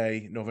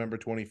today, November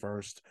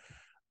 21st.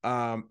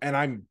 And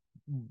I'm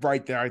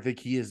right there. I think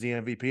he is the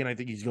MVP, and I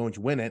think he's going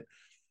to win it.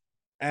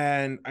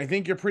 And I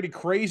think you're pretty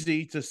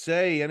crazy to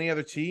say any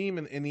other team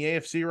in the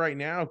AFC right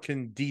now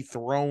can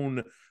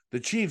dethrone the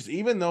Chiefs,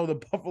 even though the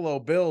Buffalo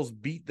Bills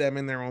beat them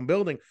in their own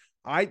building.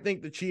 I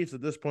think the Chiefs at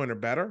this point are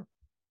better.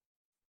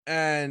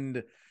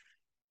 And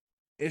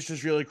it's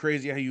just really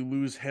crazy how you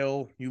lose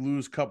Hill, you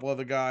lose a couple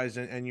other guys,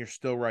 and you're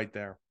still right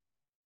there.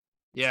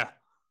 Yeah,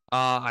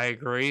 I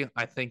agree.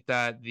 I think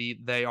that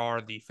they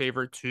are the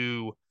favorite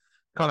to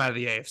come out of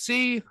the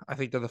AFC. I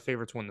think they're the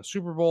favorite to win the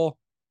Super Bowl.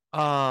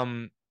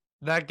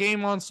 That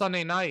game on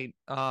Sunday night,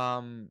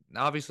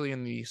 obviously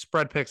in the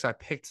spread picks, I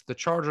picked the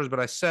Chargers, but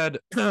I said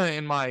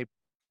in my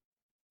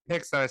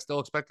picks that I still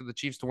expected the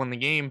Chiefs to win the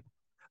game.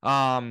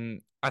 I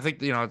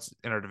think, it's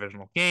an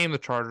interdivisional game. The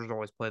Chargers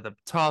always play them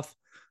tough.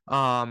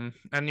 And,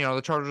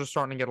 the Chargers are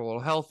starting to get a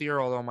little healthier,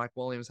 although Mike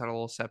Williams had a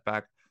little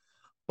setback.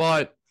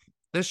 But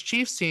this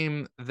Chiefs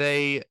team,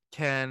 they've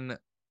got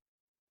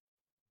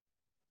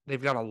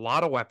a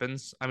lot of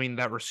weapons. I mean,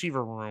 that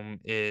receiver room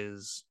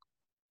is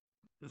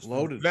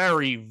Loaded.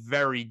 very,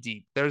 very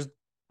deep. There's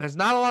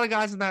not a lot of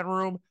guys in that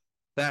room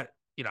that,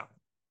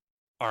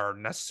 are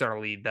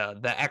necessarily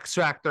the X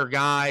factor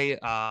guy,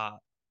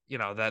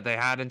 that they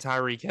had in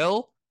Tyreek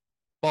Hill,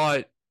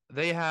 but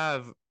they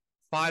have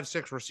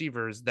 5-6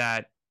 receivers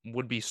that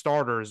would be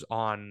starters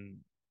on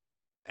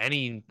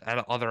any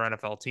other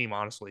NFL team,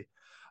 honestly.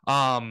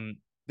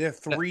 They're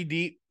 3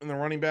 deep in the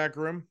running back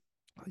room.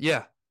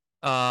 Yeah.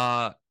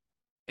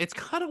 It's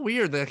kind of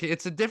weird that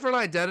it's a different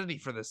identity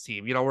for this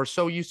team. We're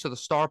so used to the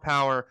star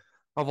power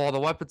of all the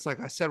weapons, like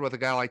I said, with a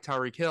guy like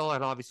Tyreek Hill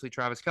and obviously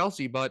Travis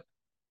Kelce, but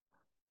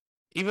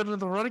even in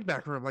the running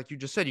back room, like you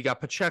just said, you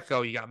got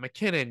Pacheco, you got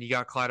McKinnon, you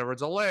got Clyde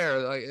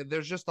Edwards-Helaire. Like,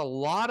 there's just a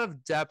lot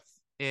of depth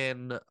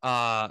in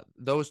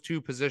those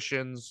two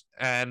positions,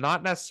 and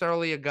not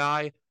necessarily a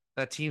guy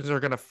that teams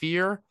are going to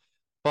fear,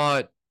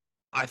 but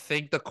I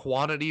think the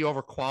quantity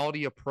over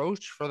quality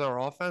approach for their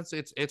offense,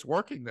 it's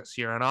working this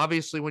year. And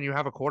obviously, when you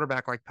have a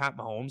quarterback like Pat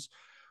Mahomes,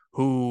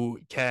 who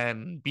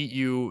can beat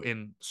you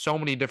in so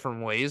many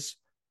different ways,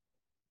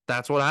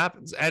 that's what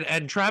happens.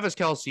 And Travis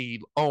Kelce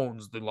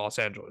owns the Los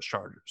Angeles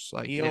Chargers.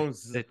 Like he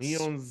owns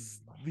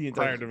the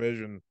entire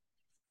division.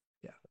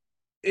 Yeah.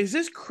 Is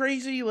this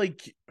crazy?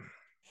 Like,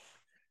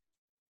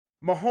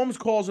 Mahomes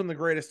calls him the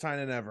greatest tight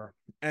end ever,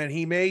 and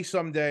he may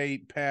someday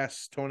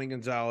pass Tony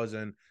Gonzalez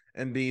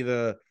and be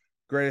the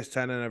greatest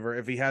tight end ever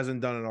if he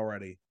hasn't done it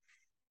already.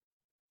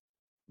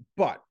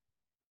 But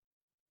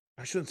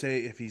I shouldn't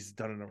say if he's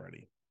done it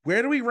already.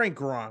 Where do we rank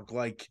Gronk?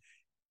 Like,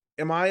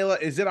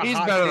 is it a he's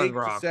hot better take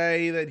than Gronk to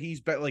say that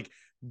he's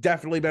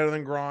definitely better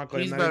than Gronk?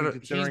 Like, he's better.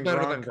 He's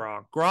better than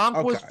Gronk.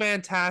 Gronk was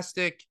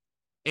fantastic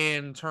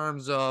in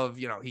terms of,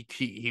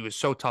 he was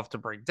so tough to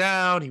bring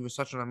down. He was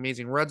such an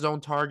amazing red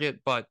zone target.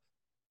 But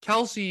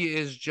Kelce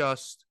is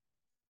just,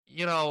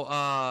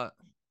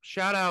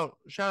 shout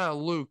out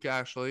Luke,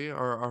 actually,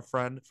 our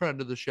friend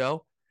of the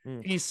show.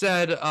 He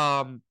said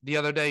the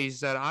other day,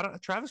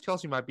 Travis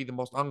Kelce might be the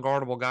most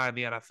unguardable guy in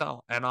the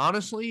NFL. And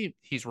honestly,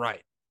 he's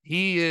right.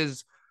 He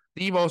is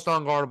the most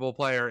unguardable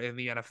player in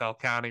the NFL,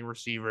 counting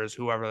receivers,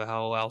 whoever the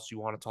hell else you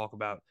want to talk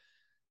about.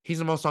 He's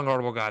the most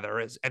unguardable guy there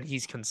is. And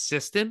he's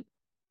consistent.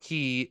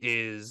 He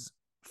is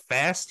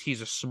fast.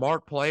 He's a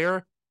smart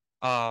player.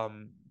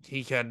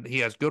 He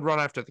has good run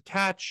after the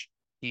catch.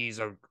 He's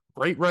a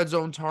great red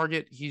zone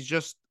target. He's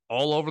just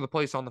all over the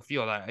place on the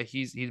field.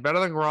 He's better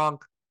than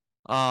Gronk.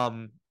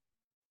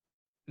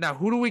 Now,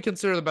 who do we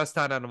consider the best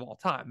tight end of all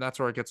time? That's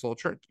where it gets a little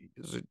tricky.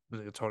 Is it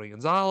Tony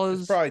Gonzalez?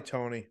 It's probably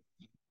Tony.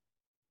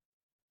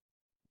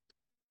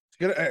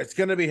 It's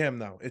gonna be him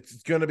though.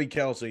 It's gonna be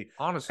Kelce.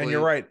 Honestly, and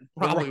you're right.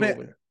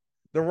 Probably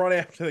the run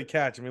after the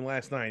catch. I mean,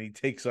 last night he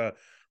takes a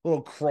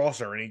little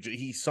crosser and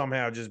he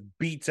somehow just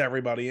beats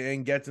everybody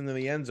and gets into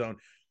the end zone.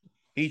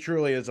 He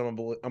truly is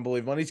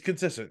unbelievable. And he's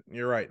consistent.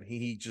 You're right.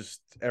 He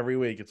just every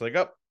week it's like,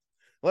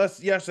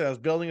 yesterday I was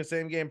building a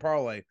same game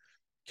parlay.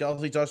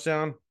 Kelce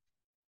touchdown.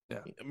 Yeah.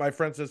 My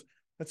friend says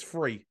that's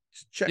free.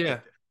 Just check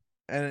it.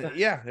 And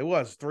it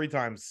was 3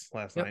 times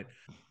last night.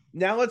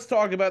 Now let's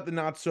talk about the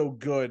not so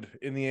good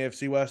in the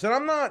AFC West. And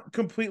I'm not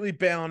completely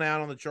bailing out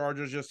on the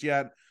Chargers just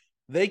yet.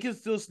 They can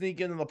still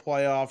sneak into the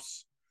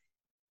playoffs.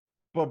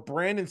 But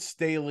Brandon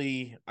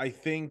Staley, I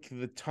think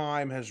the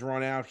time has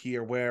run out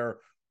here where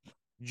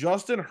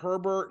Justin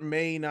Herbert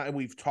may not, and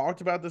we've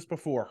talked about this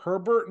before,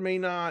 Herbert may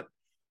not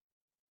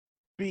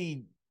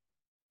be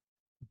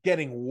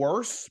getting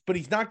worse, but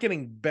he's not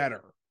getting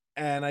better.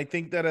 And I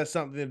think that has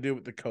something to do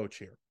with the coach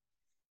here.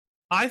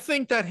 I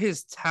think that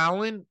his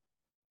talent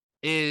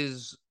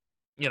is,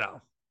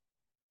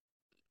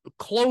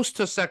 close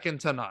to second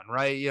to none,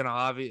 right?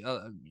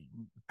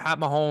 Pat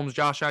Mahomes,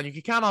 Josh Allen, you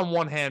can count on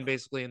one hand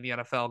basically in the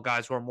NFL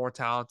guys who are more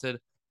talented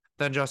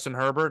than Justin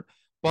Herbert.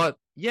 But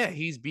yeah,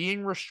 he's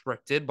being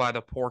restricted by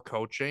the poor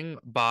coaching,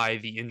 by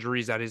the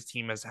injuries that his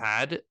team has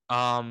had.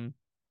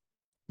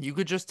 You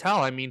could just tell.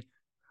 I mean,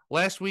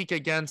 last week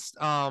against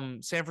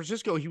San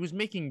Francisco, he was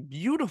making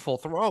beautiful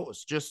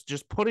throws,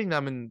 just putting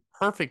them in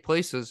perfect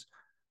places.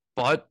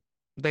 But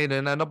they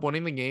didn't end up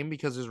winning the game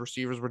because his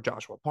receivers were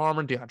Joshua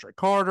Palmer, DeAndre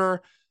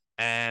Carter,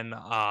 and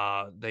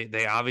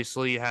they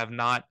obviously have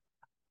not.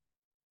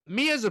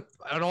 Me as an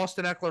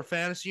Austin Eckler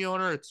fantasy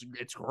owner,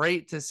 it's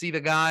great to see the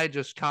guy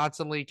just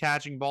constantly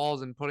catching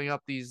balls and putting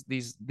up these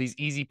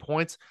easy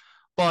points.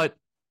 But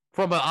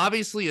from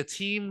obviously a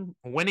team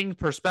winning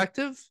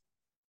perspective,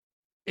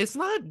 it's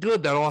not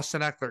good that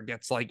Austin Eckler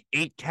gets like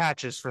 8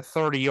 catches for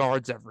 30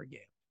 yards every game.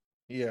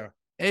 Yeah.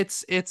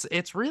 It's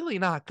really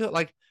not good.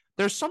 Like,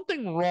 there's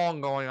something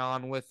wrong going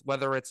on with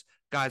whether it's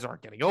guys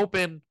aren't getting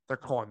open, they're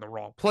calling the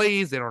wrong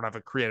plays, they don't have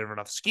a creative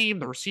enough scheme,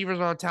 the receivers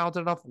aren't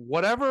talented enough,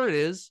 whatever it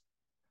is.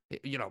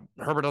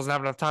 Herbert doesn't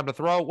have enough time to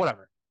throw,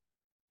 whatever.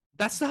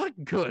 That's not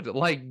good.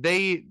 Like,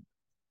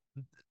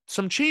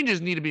 some changes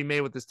need to be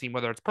made with this team,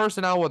 whether it's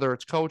personnel, whether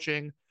it's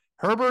coaching.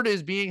 Herbert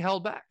is being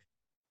held back.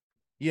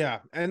 Yeah,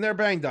 and they're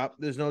banged up.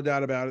 There's no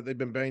doubt about it. They've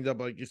been banged up,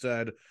 like you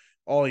said,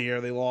 all year.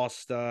 They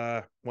lost,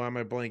 why am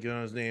I blanking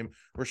on his name?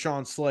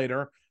 Rashawn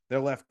Slater, their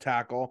left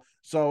tackle.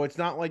 So it's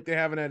not like they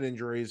haven't had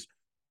injuries.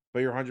 but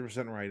you're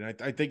 100%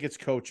 right. I think it's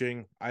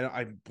coaching.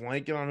 I'm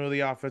blanking on who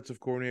the offensive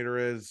coordinator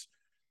is.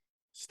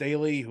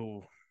 Staley,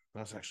 who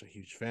I was actually a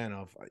huge fan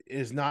of,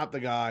 is not the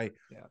guy.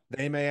 Yeah.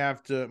 They may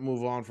have to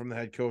move on from the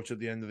head coach at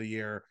the end of the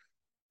year,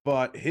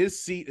 but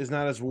his seat is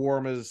not as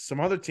warm as some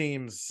other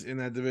teams in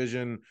that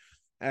division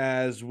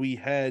as we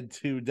head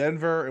to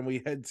Denver and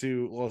we head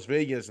to Las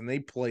Vegas, and they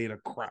played a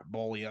crap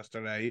bowl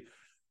yesterday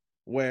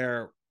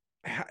where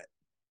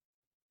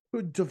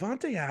could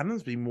Devontae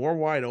Adams be more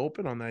wide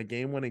open on that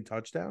game-winning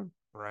touchdown?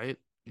 Right?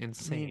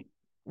 Insane.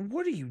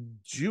 What are you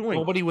doing?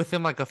 Nobody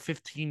within like a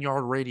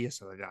 15-yard radius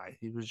of the guy.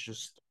 He was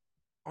just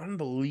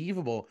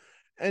unbelievable.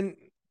 And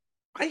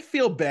I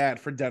feel bad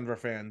for Denver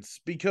fans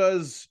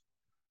because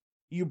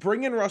you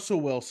bring in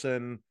Russell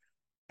Wilson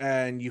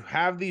and you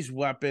have these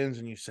weapons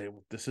and you say,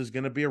 well, this is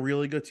going to be a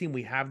really good team.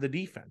 We have the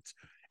defense.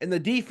 And the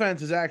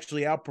defense has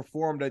actually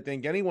outperformed, I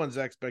think, anyone's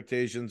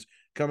expectations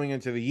coming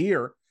into the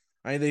year.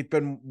 I mean, they've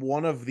been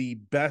one of the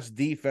best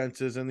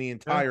defenses in the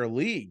entire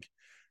league,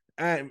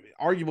 and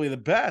arguably the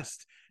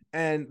best.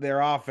 And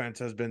their offense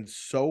has been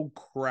so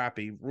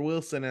crappy.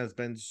 Wilson has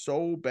been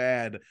so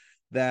bad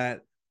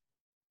that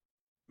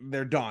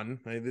they're done.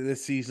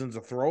 This season's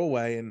a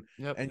throwaway, and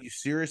you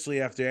seriously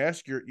have to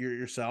ask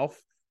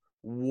yourself,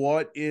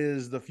 what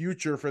is the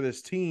future for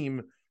this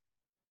team?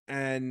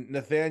 And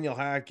Nathaniel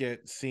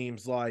Hackett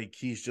seems like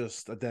he's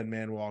just a dead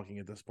man walking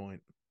at this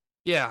point.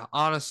 Yeah,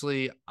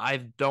 honestly, I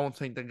don't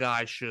think the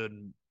guy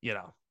should,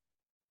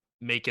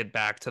 make it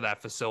back to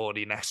that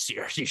facility next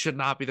year. He should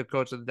not be the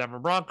coach of the Denver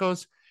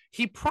Broncos.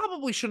 He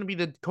probably shouldn't be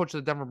the coach of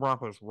the Denver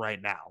Broncos right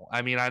now.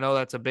 I mean, I know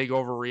that's a big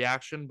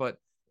overreaction, but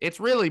it's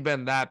really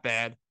been that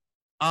bad.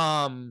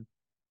 I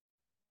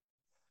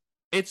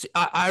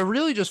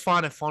really just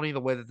find it funny the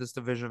way that this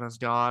division has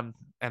gone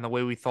and the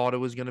way we thought it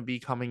was going to be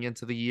coming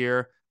into the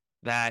year,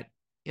 that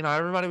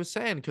everybody was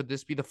saying, could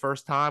this be the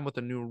first time with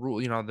the new rule,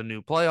 the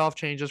new playoff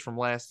changes from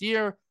last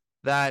year,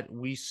 that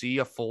we see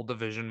a full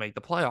division make the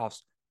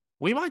playoffs?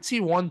 We might see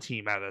one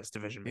team out of this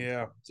division.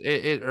 Yeah.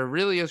 It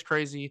really is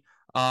crazy.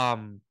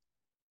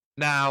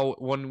 Now,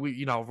 when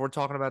if we're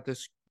talking about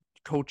this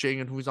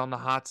coaching and who's on the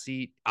hot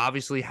seat,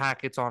 obviously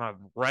Hackett's on a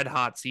red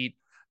hot seat.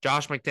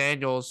 Josh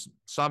McDaniels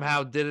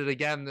somehow did it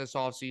again this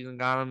offseason,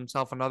 got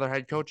himself another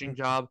head coaching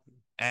job,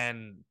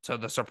 and to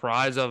the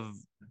surprise of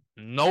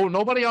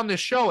nobody on this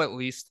show, at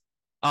least,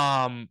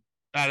 that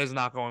is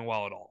not going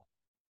well at all.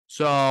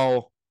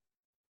 So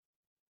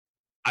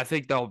I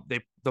think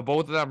the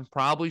both of them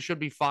probably should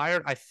be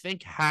fired. I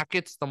think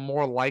Hackett's the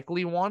more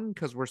likely one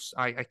because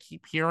I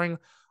keep hearing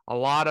a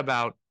lot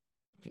about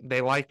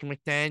they like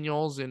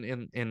McDaniels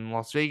in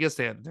Las Vegas.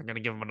 They're going to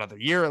give him another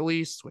year at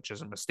least, which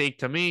is a mistake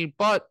to me,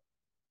 but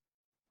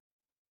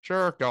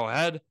sure, go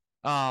ahead.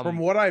 From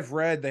what I've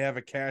read, they have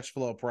a cash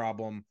flow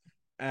problem,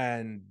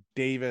 and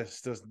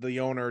Davis, the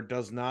owner,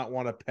 does not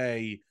want to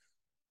pay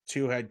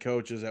two head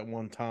coaches at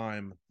one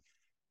time.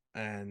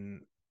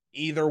 And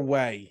either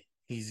way,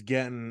 he's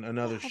getting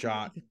another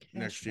shot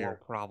next year.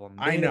 Problem.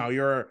 I know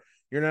you're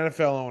an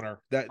NFL owner.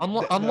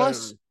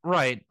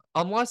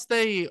 Unless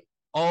they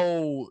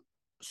owe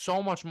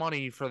so much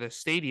money for the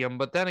stadium,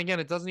 but then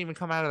again, it doesn't even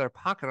come out of their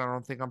pocket. I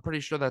don't think. I'm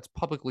pretty sure that's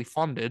publicly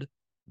funded.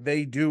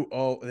 They do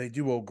owe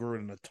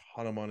Gruden a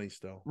ton of money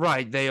still.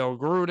 Right, they owe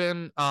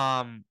Gruden.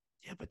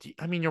 Yeah, but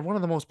I mean, you're one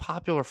of the most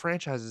popular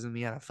franchises in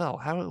the NFL.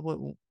 I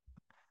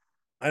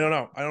don't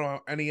know. I don't know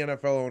any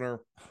NFL owner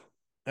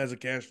has a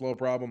cash flow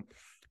problem.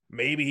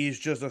 Maybe he's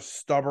just a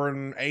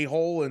stubborn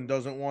a-hole and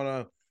doesn't want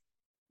to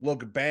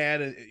look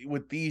bad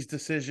with these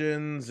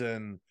decisions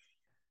and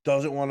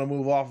doesn't want to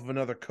move off of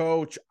another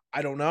coach.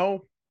 I don't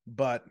know,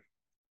 but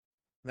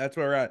that's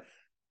where we're at.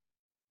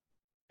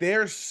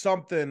 There's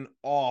something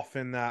off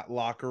in that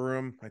locker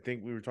room. I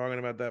think we were talking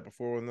about that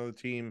before with another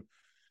team.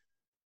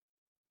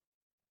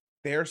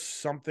 There's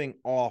something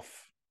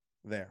off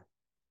there.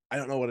 I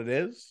don't know what it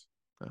is,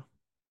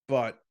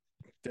 but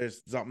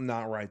there's something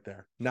not right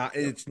there.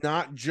 It's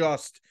not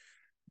just,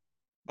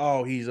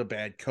 oh, he's a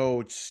bad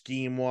coach,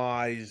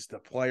 scheme-wise, the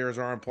players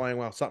aren't playing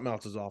well. Something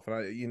else is off.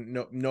 And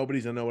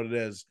nobody's going to know what it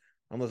is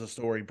unless a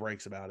story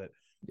breaks about it.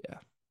 Yeah.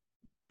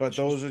 But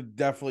those are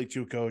definitely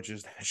two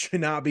coaches that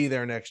should not be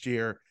there next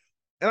year.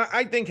 And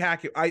I think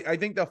Hackett, I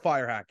think they'll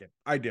fire Hackett.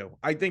 I do.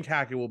 I think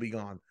Hackett will be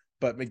gone.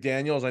 But I think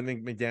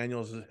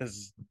McDaniels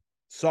has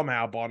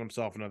somehow bought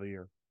himself another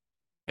year.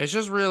 It's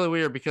just really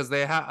weird because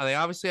they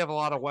obviously have a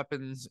lot of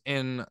weapons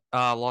in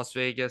Las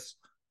Vegas.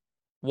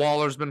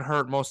 Waller's been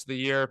hurt most of the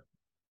year.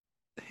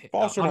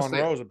 Foster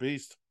Monroe's a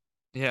beast.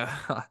 Yeah.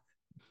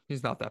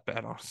 He's not that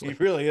bad, honestly. He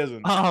really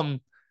isn't. Hunter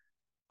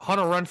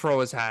Renfrow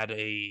has had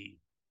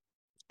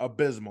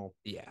abysmal.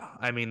 Yeah,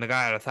 I mean, the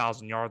guy had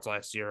 1,000 yards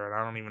last year, and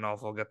I don't even know if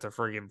he'll get to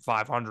friggin'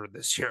 500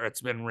 this year. It's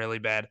been really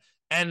bad.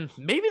 And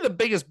maybe the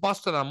biggest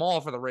bust of them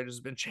all for the Raiders has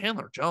been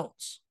Chandler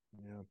Jones.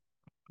 Yeah.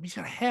 He's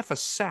got half a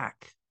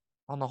sack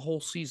on the whole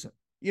season.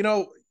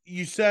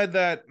 You said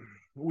that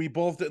we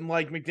both didn't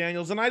like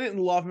McDaniels, and I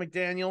didn't love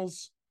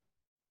McDaniels,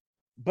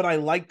 but I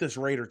liked this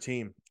Raider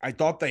team. I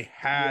thought they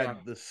had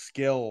the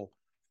skill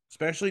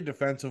especially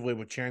defensively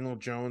with Chandler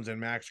Jones and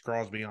Max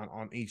Crosby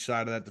on each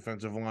side of that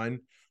defensive line.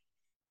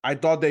 I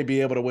thought they'd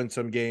be able to win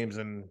some games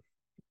and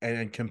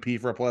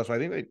compete for a playoff. So I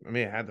think they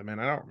may have had them in.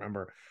 I don't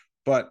remember.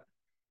 But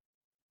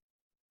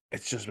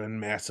it's just been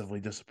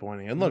massively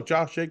disappointing. And look,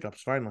 Josh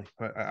Jacobs, finally.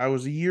 I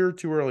was a year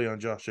too early on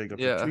Josh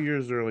Jacobs. Yeah. 2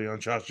 years early on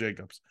Josh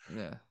Jacobs.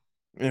 Yeah.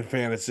 In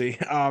fantasy.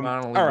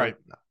 Finally all right.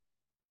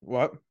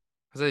 What?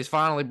 I said he's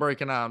finally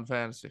breaking out in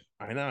fantasy.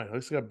 I know. He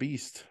looks like a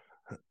beast.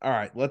 All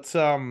right. Let's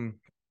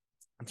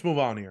move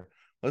on here.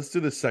 Let's do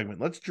this segment.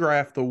 Let's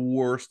draft the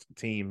worst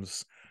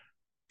teams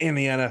in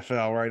the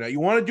NFL right now. You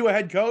want to do a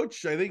head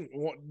coach? I think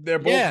they're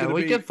both. Yeah,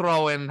 we could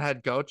throw in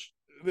head coach.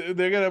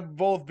 They're gonna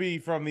both be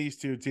from these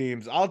two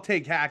teams. I'll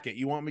take Hackett.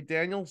 You want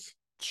McDaniels?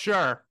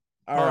 Sure.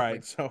 All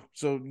right.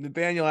 So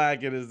Nathaniel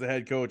Hackett is the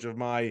head coach of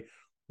my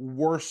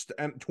worst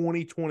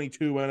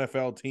 2022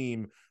 NFL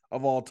team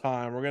of all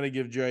time. We're gonna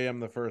give JM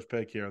the first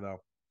pick here,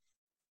 though.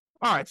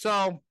 All right. So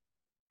I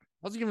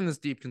was giving this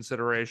deep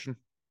consideration,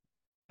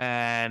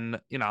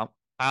 and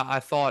I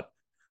thought,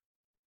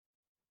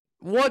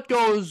 what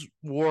goes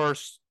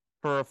worse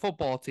for a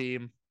football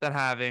team than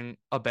having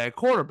a bad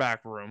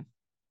quarterback room?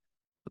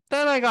 But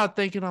then I got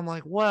thinking, I'm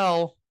like,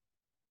 well,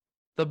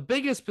 the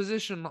biggest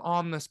position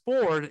on this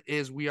board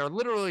is we are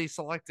literally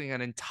selecting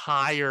an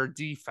entire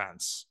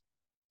defense.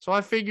 So I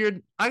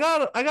figured I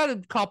got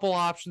a couple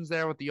options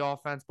there with the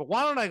offense, but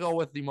why don't I go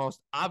with the most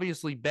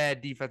obviously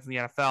bad defense in the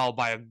NFL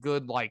by a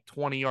good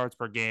 20 yards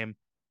per game?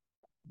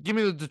 Give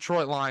me the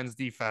Detroit Lions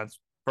defense,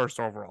 first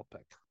overall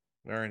pick.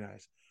 Very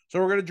nice. So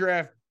we're going to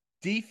draft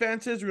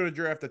defenses. We're going to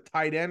draft the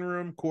tight end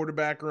room,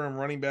 quarterback room,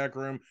 running back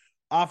room,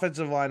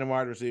 offensive line, and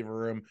wide receiver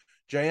room.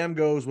 JM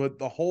goes with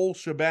the whole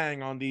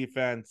shebang on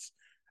defense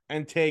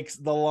and takes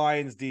the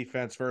Lions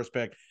defense first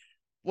pick.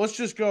 Let's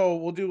just go.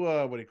 We'll do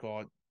what do you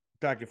call it?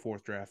 Back and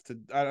forth draft.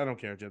 I don't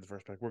care if you have the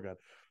first pick. We're good.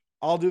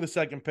 I'll do the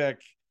second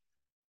pick.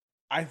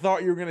 I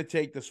thought you were going to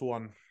take this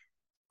one.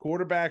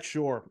 Quarterback,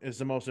 sure, is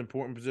the most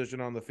important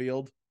position on the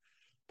field,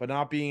 but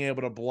not being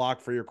able to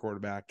block for your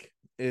quarterback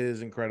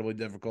is incredibly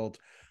difficult.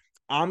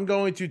 I'm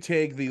going to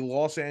take the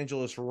Los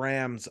Angeles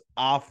Rams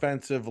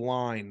offensive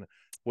line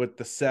with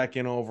the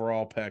second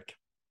overall pick.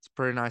 It's a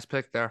pretty nice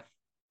pick there.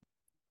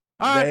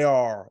 They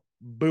are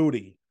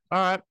booty.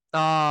 All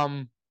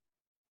right.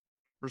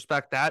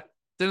 Respect that.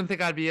 Didn't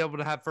think I'd be able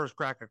to have first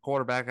crack at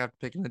quarterback after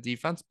picking the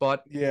defense,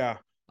 but yeah.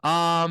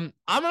 I'm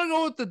gonna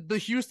go with the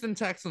Houston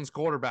Texans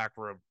quarterback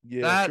room.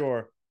 Yeah,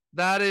 sure.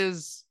 That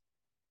is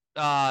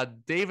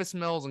Davis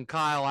Mills and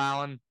Kyle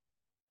Allen.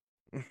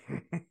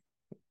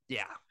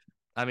 Yeah.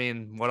 I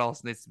mean, what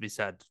else needs to be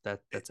said?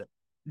 That's it.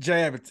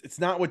 JM, it's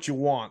not what you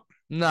want.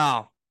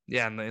 No.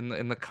 Yeah,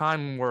 in the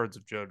kind words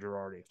of Joe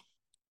Girardi.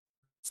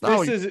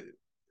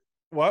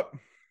 What?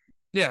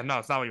 Yeah, no,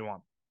 it's not what you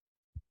want.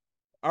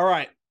 All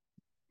right.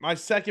 My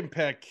second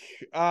pick.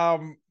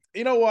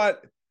 You know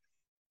what?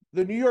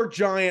 The New York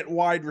Giant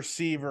wide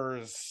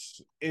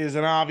receivers is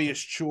an obvious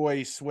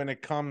choice when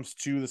it comes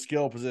to the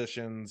skill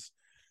positions.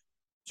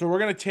 So we're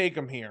going to take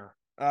them here.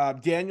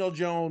 Daniel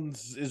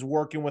Jones is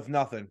working with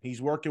nothing.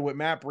 He's working with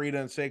Matt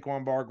Breida and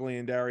Saquon Barkley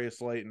and Darius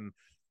Slayton.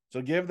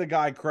 So give the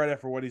guy credit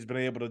for what he's been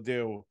able to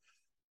do.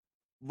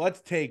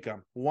 Let's take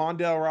him.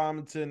 Wan'Dale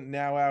Robinson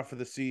now out for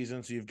the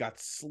season. So you've got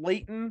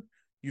Slayton.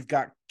 You've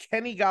got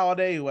Kenny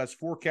Golladay, who has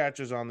 4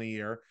 catches on the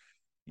year.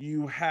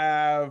 You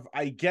have,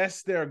 I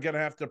guess they're going to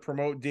have to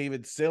promote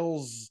David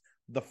Sills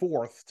the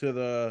 4th to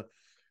the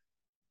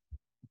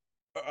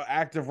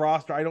active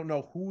roster. I don't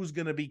know who's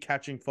going to be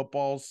catching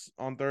footballs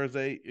on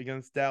Thursday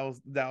against Dallas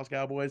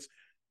Cowboys,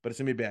 but it's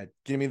going to be bad.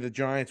 Give me the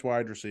Giants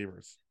wide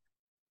receivers.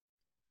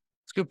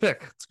 It's a good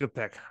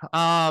pick.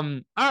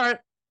 All right.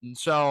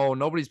 So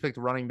nobody's picked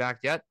a running back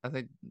yet. I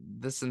think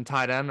this and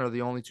tight end are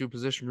the only 2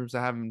 position groups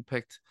that haven't been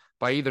picked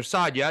by either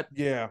side yet.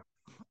 Yeah.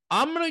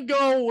 I'm going to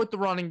go with the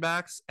running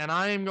backs, and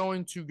I am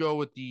going to go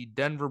with the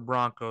Denver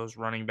Broncos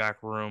running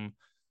back room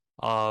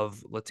of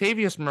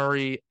Latavius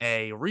Murray,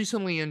 a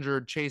recently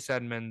injured Chase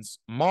Edmonds,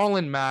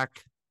 Marlon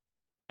Mack,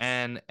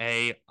 and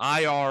a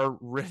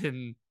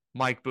IR-ridden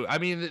Mike Booth. I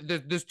mean,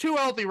 there's 2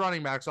 healthy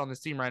running backs on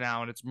this team right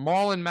now, and it's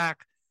Marlon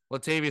Mack,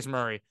 Latavius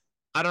Murray.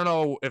 I don't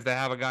know if they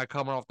have a guy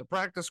coming off the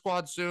practice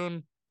squad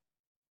soon,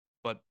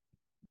 but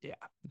yeah,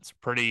 it's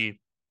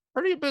pretty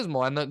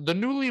abysmal. And the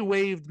newly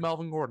waived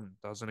Melvin Gordon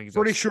doesn't exist.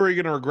 Pretty sure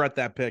you're going to regret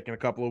that pick in a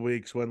couple of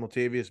weeks when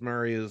Latavius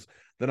Murray is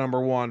the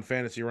number 1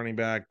 fantasy running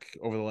back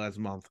over the last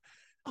month.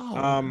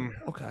 Oh,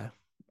 okay.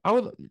 I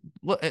would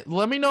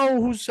let me know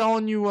who's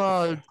selling you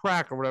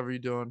crack or whatever you're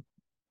doing.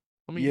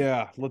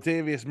 Yeah,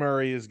 Latavius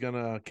Murray is going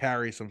to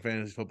carry some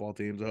fantasy football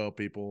teams. I hope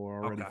people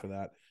are ready for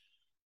that.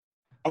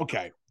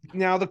 Okay.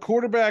 Now, the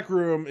quarterback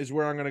room is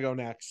where I'm going to go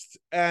next.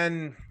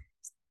 And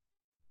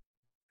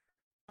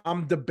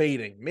I'm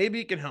debating. Maybe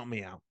you can help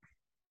me out.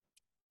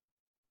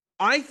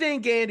 I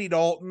think Andy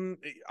Dalton,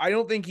 I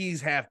don't think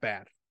he's half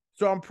bad.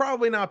 So I'm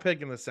probably not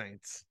picking the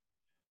Saints.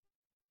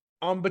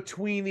 I'm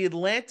between the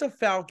Atlanta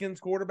Falcons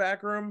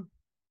quarterback room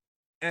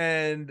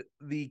and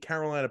the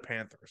Carolina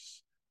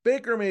Panthers.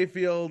 Baker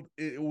Mayfield,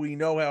 we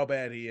know how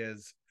bad he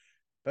is.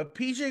 but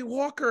PJ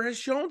Walker has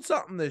shown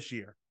something this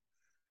year.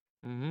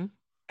 Mm-hmm.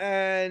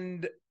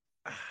 And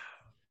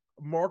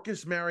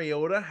Marcus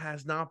Mariota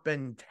has not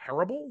been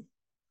terrible.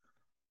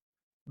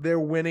 They're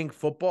winning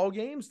football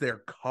games.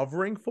 They're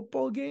covering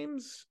football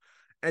games.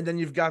 And then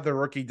you've got the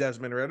rookie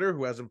Desmond Ridder,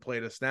 who hasn't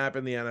played a snap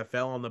in the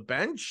NFL, on the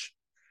bench.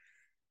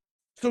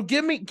 So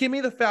give me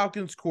the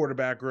Falcons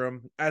quarterback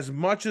room. As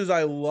much as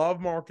I love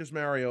Marcus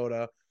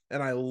Mariota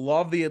and I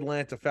love the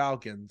Atlanta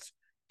Falcons,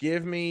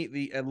 give me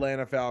the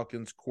Atlanta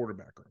Falcons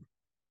quarterback room.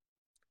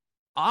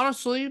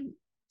 Honestly,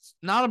 it's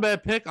not a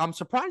bad pick. I'm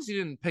surprised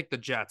you didn't pick the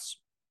Jets.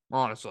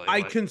 Honestly, I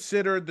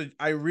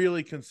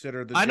really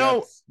considered the I Jets.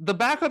 know the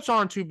backups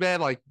aren't too bad.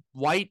 Like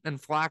White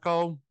and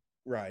Flacco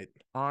Right.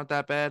 aren't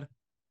that bad.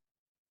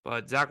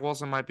 But Zach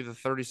Wilson might be the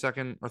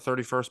 32nd or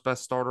 31st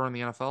best starter in the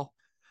NFL.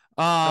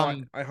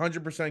 No, I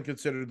 100%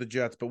 considered the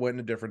Jets, but went in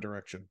a different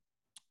direction.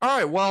 All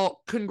right.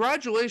 Well,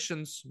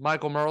 congratulations,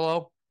 Michael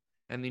Merlo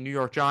and the New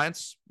York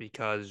Giants,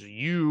 because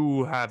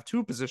you have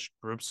two position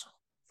groups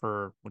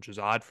which is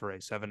odd for a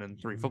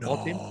 7-3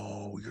 football team.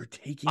 No, you're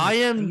taking. I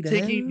am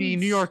taking the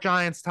New York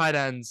Giants tight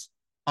ends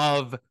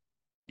of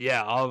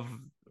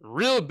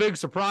real big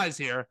surprise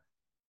here.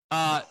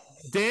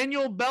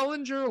 Daniel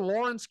Bellinger,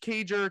 Lawrence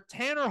Cager,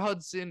 Tanner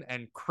Hudson,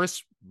 and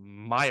Chris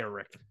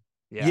Myarick.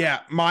 Yeah,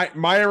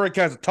 Myarick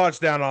has a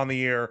touchdown on the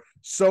year.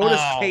 So does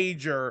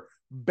Cager.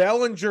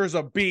 Bellinger's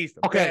a beast.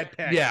 Okay,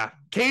 yeah.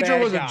 Cager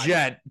was a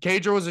jet.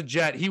 Cager was a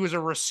jet. He was a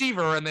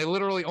receiver, and they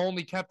literally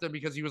only kept him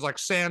because he was like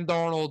Sam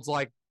Darnold's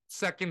like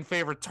second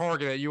favorite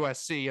target at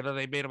USC, and then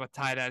they made him a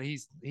tight end.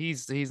 He's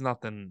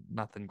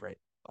nothing great.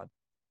 But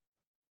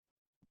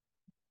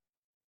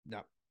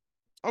no.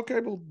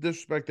 Okay, well,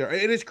 disrespect there.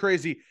 It is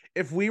crazy.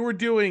 If we were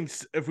doing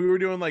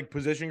like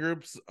position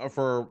groups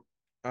for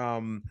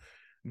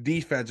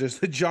defenses,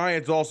 the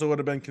Giants also would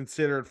have been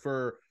considered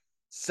for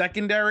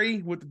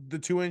secondary with the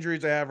two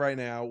injuries I have right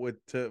now with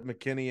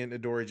McKinney and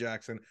Adoree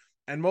Jackson,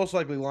 and most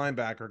likely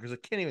linebacker, because I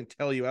can't even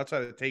tell you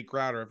outside of Tate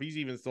Crowder, if he's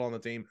even still on the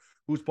team,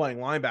 who's playing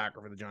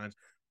linebacker for the Giants.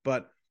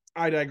 But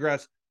I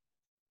digress.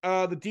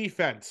 The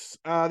defense,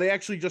 they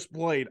actually just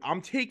played.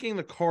 I'm taking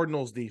the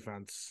Cardinals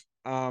defense.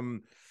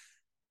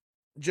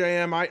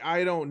 JM,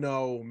 I don't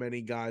know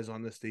many guys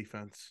on this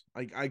defense.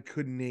 I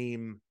could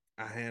name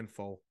a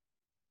handful.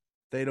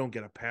 They don't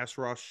get a pass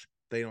rush.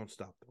 They don't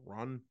stop the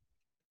run.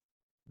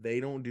 They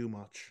don't do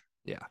much.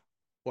 Yeah.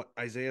 What,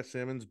 Isaiah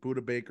Simmons,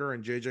 Budda Baker,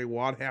 and J.J.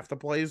 Watt half the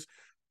plays?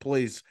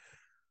 Please.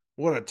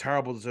 What a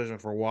terrible decision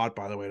for Watt,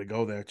 by the way, to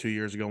go there 2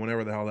 years ago,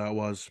 whenever the hell that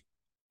was.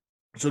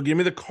 So give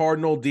me the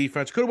Cardinal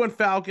defense. Could have went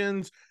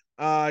Falcons.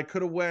 I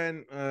could have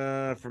went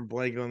from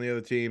blanking on the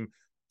other team.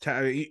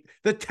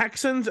 The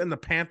Texans and the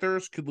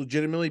Panthers could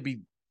legitimately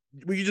be.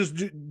 We could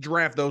just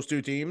draft those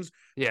two teams,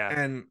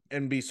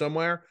 and be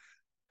somewhere.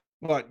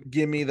 But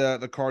give me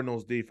the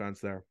Cardinals defense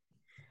there.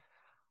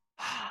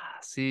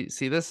 See,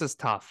 this is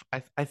tough.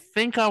 I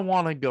think I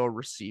want to go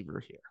receiver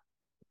here,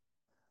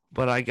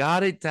 but I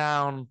got it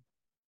down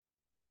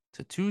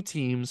to two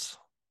teams,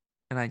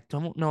 and I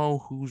don't know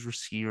whose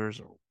receivers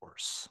are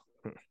worse.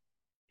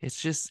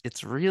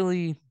 It's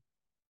really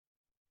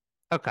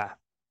okay.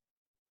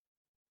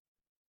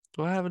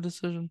 Do I have a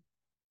decision?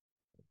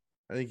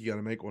 I think you got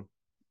to make one.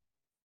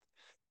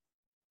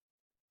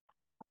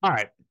 All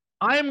right.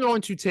 I am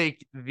going to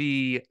take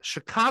the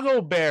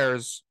Chicago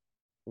Bears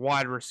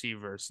wide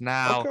receivers.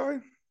 Now,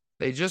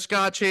 They just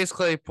got Chase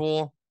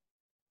Claypool.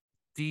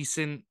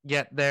 Decent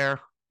get there.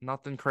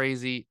 Nothing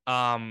crazy.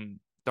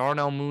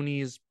 Darnell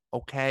Mooney's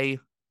okay.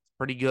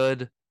 Pretty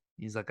good.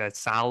 He's like a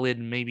solid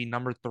maybe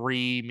number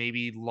 3,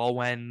 maybe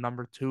low end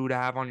number 2 to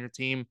have on your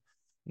team.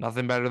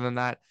 Nothing better than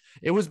that.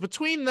 It was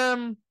between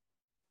them.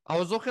 I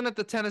was looking at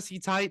the Tennessee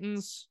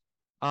Titans.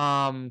 You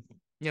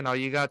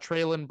got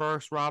Treylon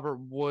Burks, Robert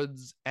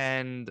Woods,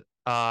 and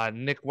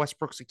Nick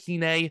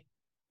Westbrook-Akine.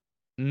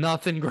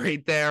 Nothing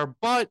great there,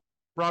 but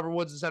Robert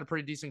Woods has had a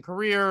pretty decent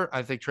career.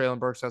 I think Treylon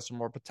Burks has some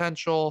more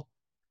potential.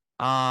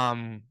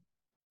 Tough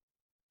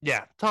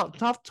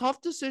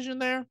decision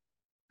there.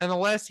 And the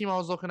last team I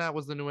was looking at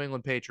was the New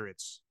England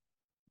Patriots.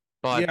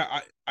 But yeah,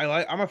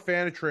 I'm a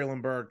fan of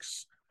Treylon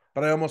Burks,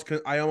 but I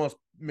almost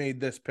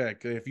made this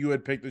pick. If you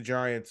had picked the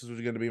Giants, this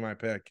was going to be my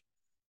pick.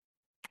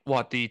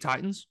 What, the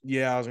Titans?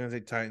 Yeah, I was going to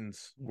say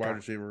Titans wide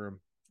receiver room.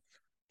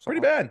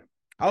 Pretty bad.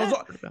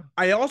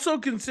 I also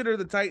consider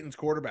the Titans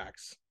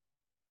quarterbacks.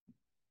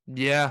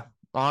 Yeah,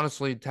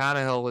 honestly,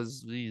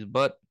 Tannehill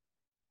but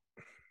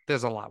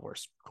there's a lot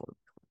worse quarterbacks.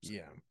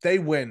 Yeah, they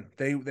win.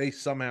 They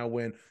somehow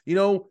win.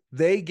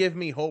 They give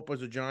me hope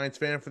as a Giants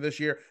fan for this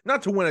year,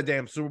 not to win a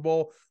damn Super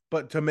Bowl,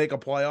 but to make a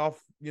playoff.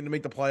 To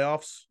make the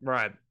playoffs.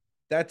 Right.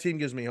 That team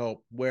gives me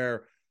hope.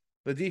 Where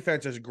the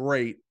defense is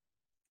great,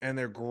 and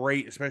they're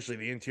great, especially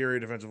the interior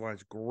defensive line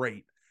is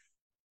great.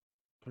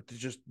 But they're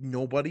just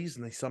nobodies,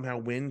 and they somehow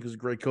win because of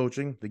great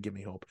coaching. They give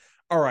me hope.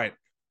 All right.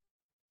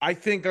 I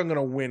think I'm going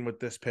to win with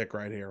this pick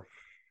right here.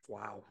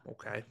 Wow.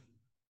 Okay.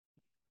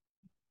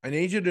 I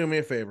need you to do me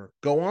a favor.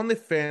 Go on the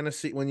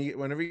fantasy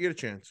whenever you get a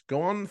chance.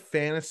 Go on the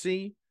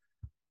fantasy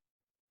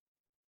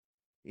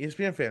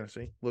ESPN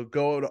Fantasy.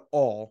 Go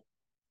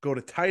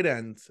to tight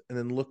ends, and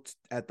then look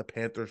at the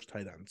Panthers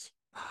tight ends.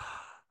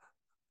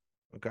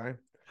 Okay.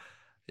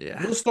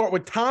 Yeah. We'll start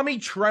with Tommy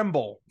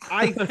Tremble.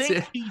 I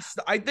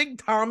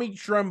think Tommy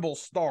Tremble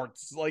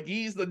starts. Like,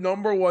 he's the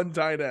number one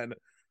tight end.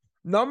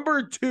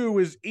 Number 2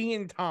 is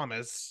Ian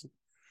Thomas.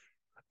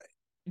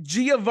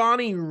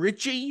 Giovanni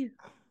Ricci.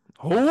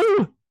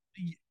 Who?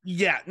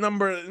 Yeah,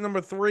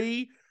 number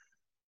 3.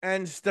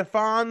 And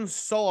Stefan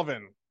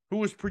Sullivan, who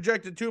was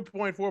projected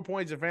 2.4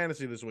 points in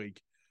fantasy this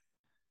week.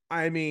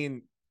 I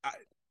mean,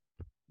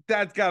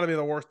 that's got to be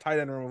the worst tight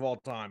end room of all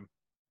time.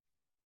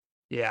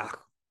 Yeah.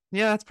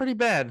 Yeah, that's pretty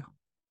bad.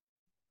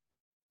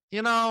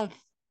 You know,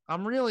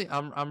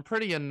 I'm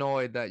pretty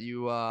annoyed that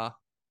you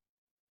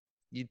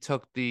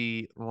took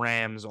the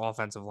Rams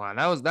offensive line.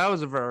 That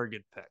was a very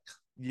good pick.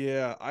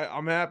 Yeah,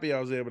 I'm happy I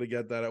was able to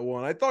get that at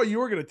 1. I thought you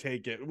were going to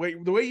take it.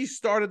 Wait, the way you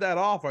started that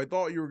off, I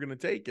thought you were going to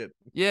take it.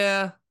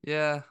 Yeah.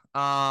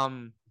 All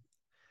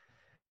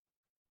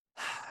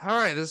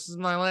right, this is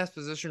my last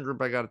position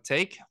group I got to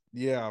take.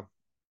 Yeah.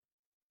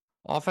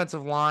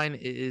 Offensive line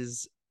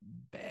is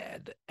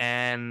bad.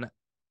 And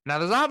now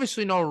there's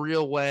obviously no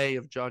real way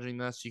of judging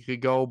this. You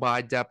could go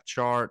by depth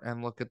chart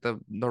and look at the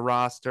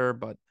roster,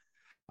 but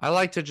I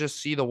like to just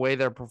see the way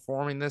they're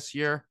performing this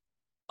year.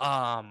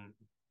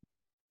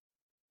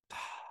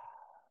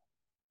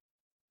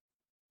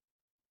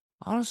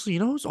 Honestly, you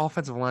know whose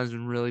offensive line has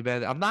been really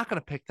bad? I'm not going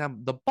to pick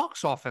them. The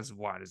Bucs' offensive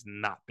line has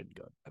not been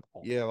good at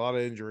all. Yeah, a lot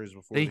of injuries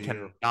before they the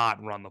year.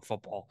 cannot run the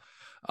football.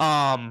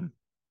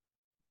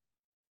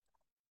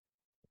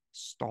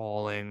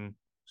 Stalling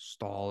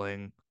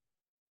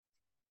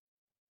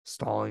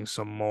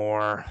some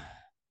more.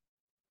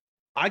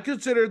 I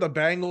consider the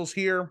Bengals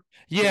here.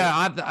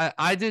 Yeah,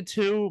 I did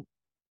too.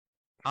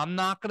 I'm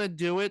not going to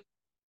do it.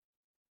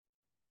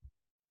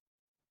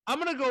 I'm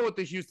going to go with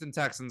the Houston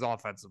Texans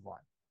offensive line.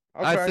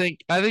 Okay.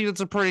 I think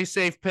it's a pretty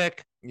safe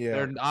pick. Yeah.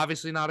 They're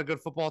obviously not a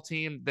good football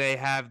team. They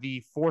have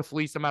the 4th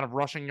least amount of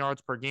rushing yards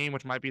per game,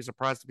 which might be a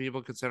surprise to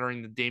people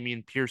considering the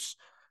Dameon Pierce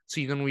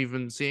season we've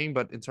been seeing.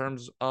 But in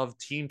terms of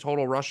team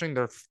total rushing,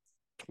 they're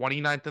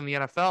 29th in the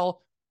NFL.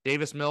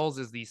 Davis Mills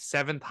is the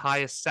 7th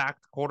highest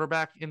sacked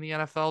quarterback in the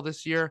NFL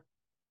this year.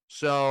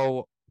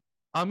 So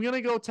I'm going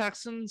to go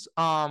Texans.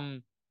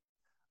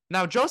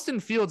 Now, Justin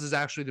Fields is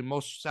actually the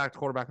most sacked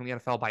quarterback in the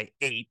NFL by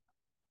 8.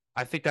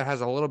 I think that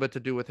has a little bit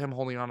to do with him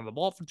holding on to the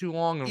ball for too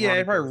long. And yeah,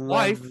 he probably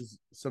runs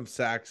some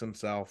sacks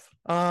himself.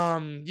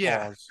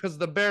 Yeah, because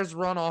the Bears'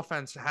 run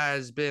offense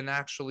has been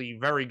actually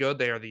very good.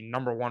 They are the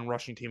number 1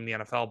 rushing team in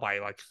the NFL by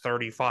like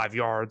 35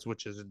 yards,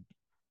 which is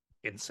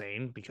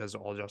insane because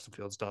all Justin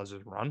Fields does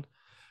is run.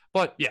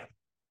 But yeah,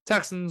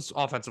 Texans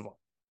offensive line.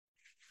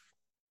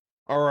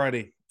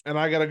 Alrighty, and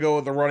I got to go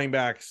with the running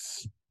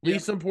backs.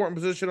 Least important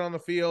position on the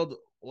field.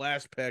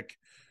 Last pick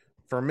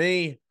for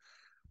me.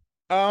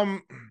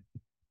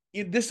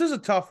 This is a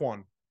tough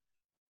one.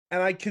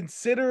 And I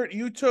consider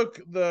you took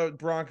the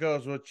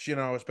Broncos, which, you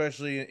know,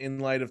 especially in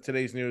light of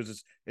today's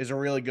news, is a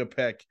really good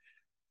pick.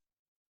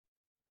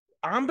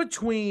 I'm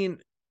between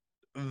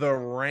the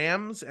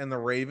Rams and the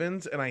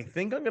Ravens, and I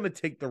think I'm going to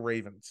take the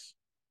Ravens.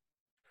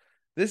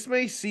 This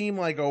may seem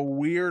like a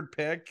weird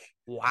pick.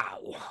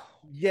 Wow.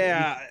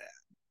 Yeah.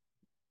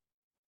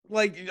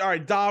 Like, all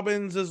right,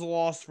 Dobbins is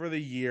lost for the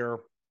year.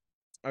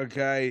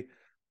 Okay.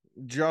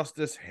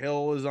 Justice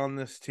Hill is on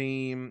this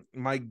team.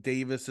 Mike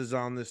Davis is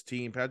on this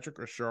team. Patrick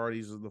Ricard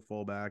is the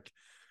fullback.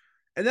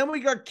 And then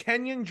we got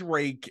Kenyon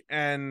Drake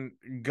and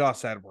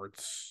Gus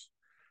Edwards.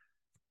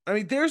 I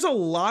mean, there's a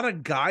lot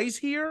of guys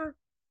here.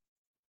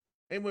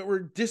 And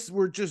we're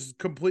just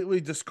completely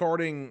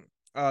discarding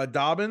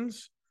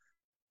Dobbins.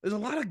 There's a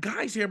lot of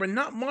guys here, but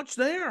not much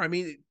there. I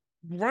mean,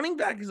 running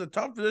back is a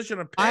tough position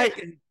to pick,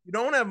 and you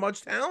don't have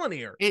much talent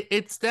here.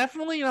 It's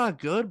definitely not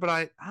good, but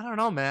I don't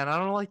know, man. I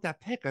don't like that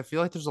pick. I feel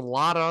like there's a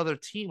lot of other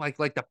teams,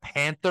 like the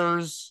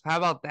Panthers. How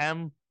about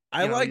them?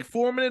 I like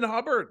Foreman and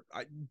Hubbard.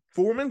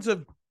 Foreman's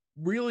a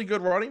really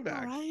good running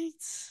back. Right?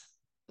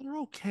 They're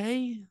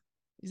okay.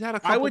 He's had a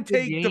couple I would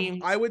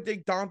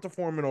take Donta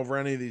Foreman over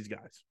any of these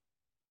guys.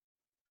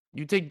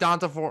 You take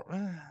Donta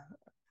Foreman.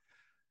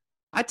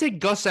 I take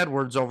Gus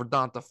Edwards over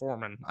Donta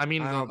Foreman. I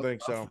mean, I don't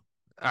think so.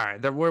 All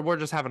right, we're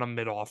just having a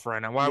mid-off right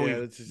now. Why are we?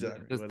 That's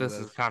exactly this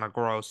is kind of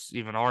gross.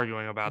 Even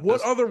arguing about what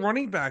other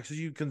running backs do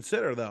you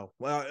consider though?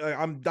 Well,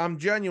 I'm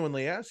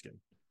genuinely asking.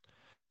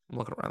 I'm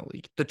looking around the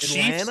league.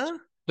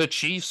 The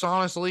Chiefs,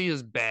 honestly,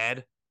 is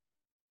bad.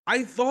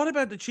 I thought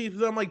about the Chiefs.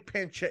 I'm like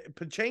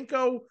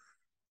Pacheco,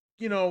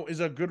 you know, is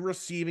a good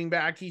receiving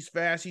back. He's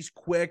fast. He's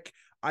quick.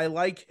 I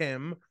like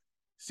him.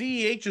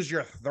 CEH is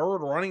your 3rd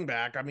running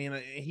back. I mean,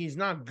 he's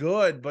not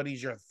good, but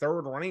he's your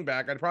 3rd running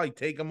back. I'd probably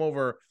take him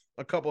over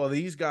a couple of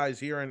these guys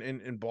here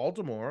in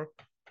Baltimore.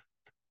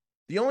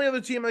 The only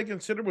other team I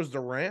considered was the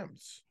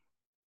Rams.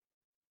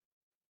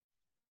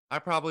 I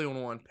probably would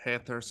want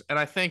Panthers. And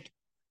I think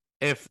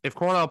if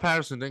Cornell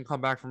Patterson didn't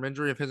come back from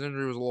injury, if his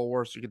injury was a little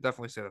worse, you could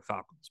definitely say the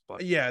Falcons.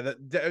 But yeah,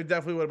 that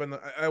definitely would have been.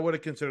 I would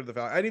have considered the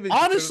Falcons. I didn't even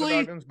honestly consider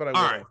the Falcons, but I would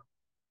have. Right.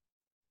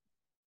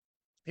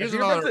 Here's If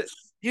you're about another. to-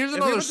 Here's if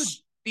you're another about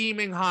to-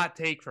 steaming hot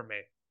take from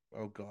me.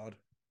 Oh God.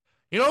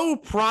 You know who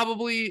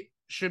probably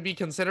should be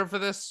considered for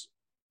this,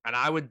 and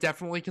I would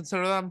definitely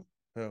consider them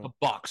Oh. the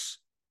Bucks.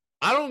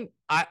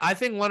 I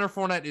think Leonard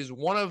Fournette is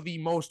one of the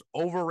most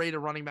overrated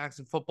running backs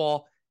in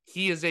football.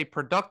 He is a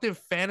productive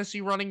fantasy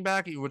running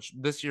back, which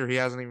this year he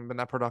hasn't even been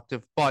that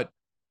productive, but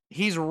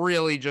he's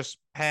really just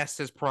past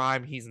his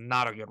prime. He's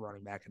not a good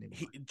running back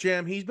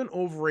anymore. He's been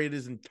overrated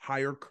his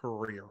entire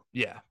career.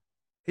 Yeah.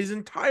 His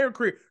entire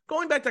career.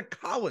 Going back to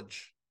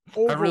college. I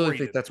really Overrated.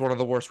 think that's one of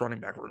the worst running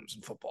back rooms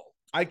in football.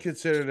 I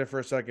considered it for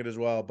a second as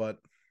well, but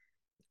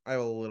I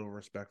have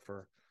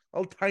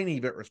a tiny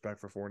bit respect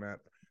for Fournette.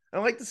 I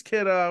like this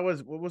kid.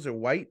 What was it?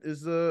 White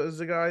is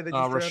the guy that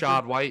just Rashad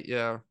drafted? White,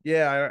 yeah.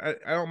 Yeah,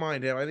 I don't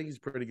mind him. I think he's a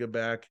pretty good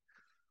back.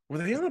 Were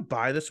they on a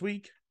bye this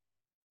week?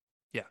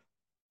 Yeah.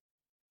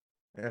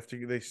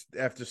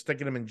 After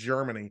sticking him in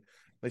Germany,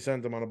 they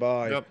sent him on a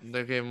bye. Yep,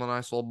 they gave him a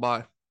nice little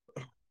bye.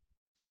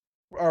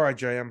 All right,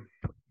 JM.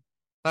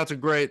 That's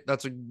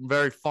a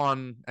very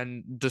fun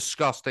and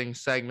disgusting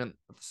segment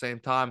at the same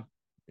time.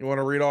 You want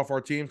to read off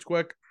our teams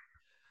quick?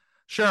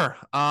 Sure.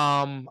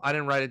 I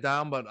didn't write it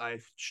down, but I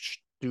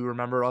do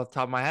remember off the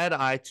top of my head.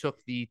 I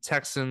took the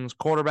Texans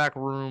quarterback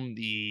room,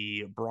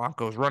 the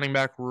Broncos running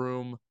back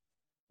room,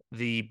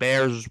 the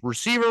Bears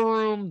receiver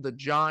room, the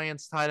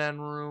Giants tight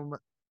end room,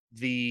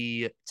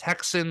 the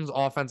Texans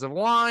offensive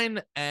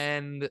line,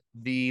 and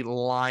the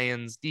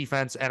Lions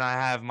defense. And I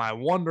have my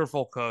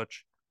wonderful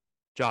coach,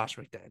 Josh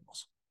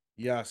McDaniels.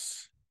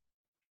 Yes.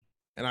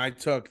 And I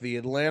took the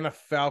Atlanta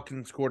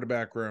Falcons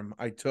quarterback room.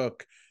 I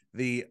took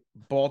the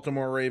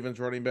Baltimore Ravens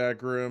running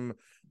back room,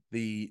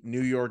 the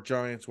New York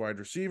Giants wide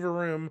receiver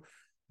room,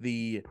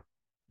 the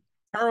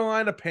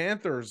Carolina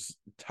Panthers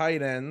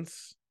tight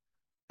ends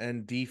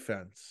and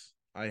defense.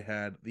 I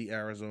had the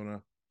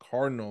Arizona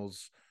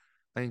Cardinals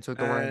And you took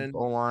the Rams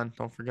O-line,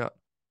 don't forget.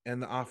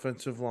 and the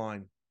offensive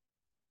line.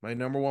 My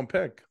number one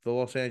pick, the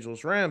Los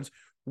Angeles Rams,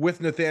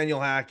 with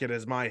Nathaniel Hackett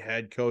as my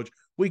head coach.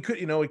 We could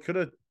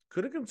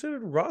have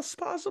considered Russ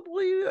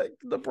possibly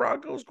the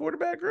Broncos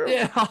quarterback room.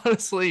 Yeah,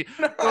 honestly,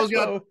 Bro's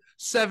got No.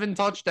 7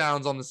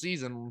 touchdowns on the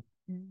season.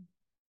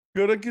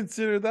 Could have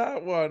considered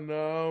that one.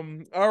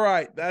 All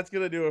right, that's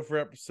gonna do it for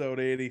episode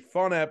 80.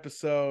 Fun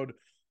episode.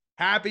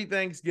 Happy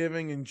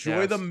Thanksgiving.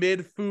 Enjoy the Yes.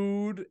 mid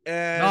food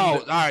and No,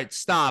 all right,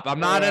 stop. I'm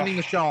not ending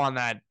the show on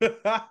that.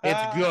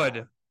 It's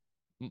good.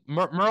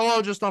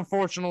 Merlot just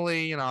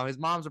unfortunately, his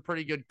mom's a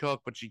pretty good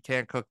cook, but she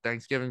can't cook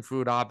Thanksgiving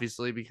food,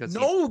 obviously, because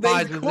No, they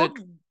despises cook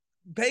it.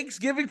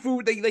 Thanksgiving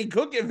food. They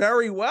cook it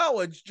very well.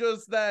 It's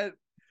just that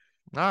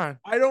All right.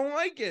 I don't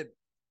like it.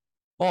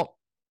 Well,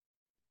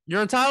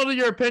 you're entitled to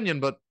your opinion,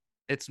 but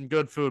it's some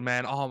good food,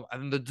 man.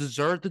 And the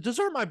dessert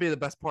might be the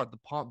best part.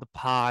 The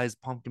pies,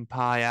 pumpkin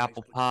pie,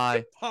 apple pie.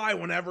 Get pie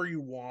whenever you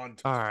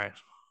want. All right.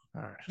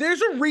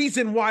 There's a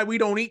reason why we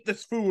don't eat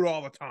this food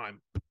all the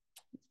time.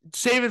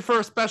 Save it for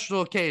a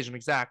special occasion,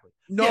 exactly.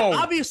 No. Yeah,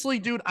 obviously,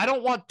 dude, I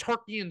don't want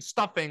turkey and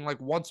stuffing like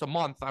once a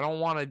month. I don't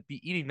want to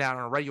be eating that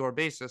on a regular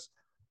basis.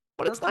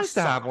 But it's Turkey nice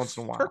to have sucks. once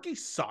in a while. Turkey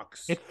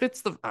sucks. It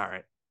fits the. All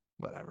right,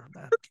 whatever,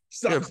 man.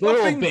 Sucks. You're a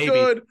little Stuffing's baby.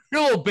 good.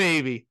 You're a little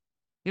baby.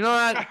 You know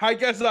that? I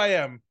guess I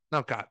am.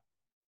 No, God.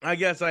 I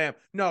guess I am.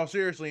 No,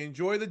 seriously,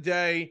 enjoy the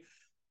day.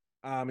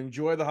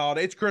 Enjoy the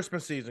holiday. It's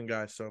Christmas season,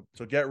 guys. So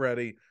get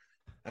ready.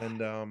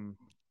 And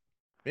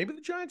maybe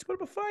the Giants put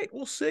up a fight.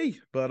 We'll see.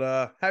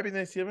 But happy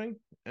Thanksgiving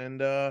and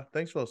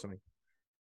thanks for listening.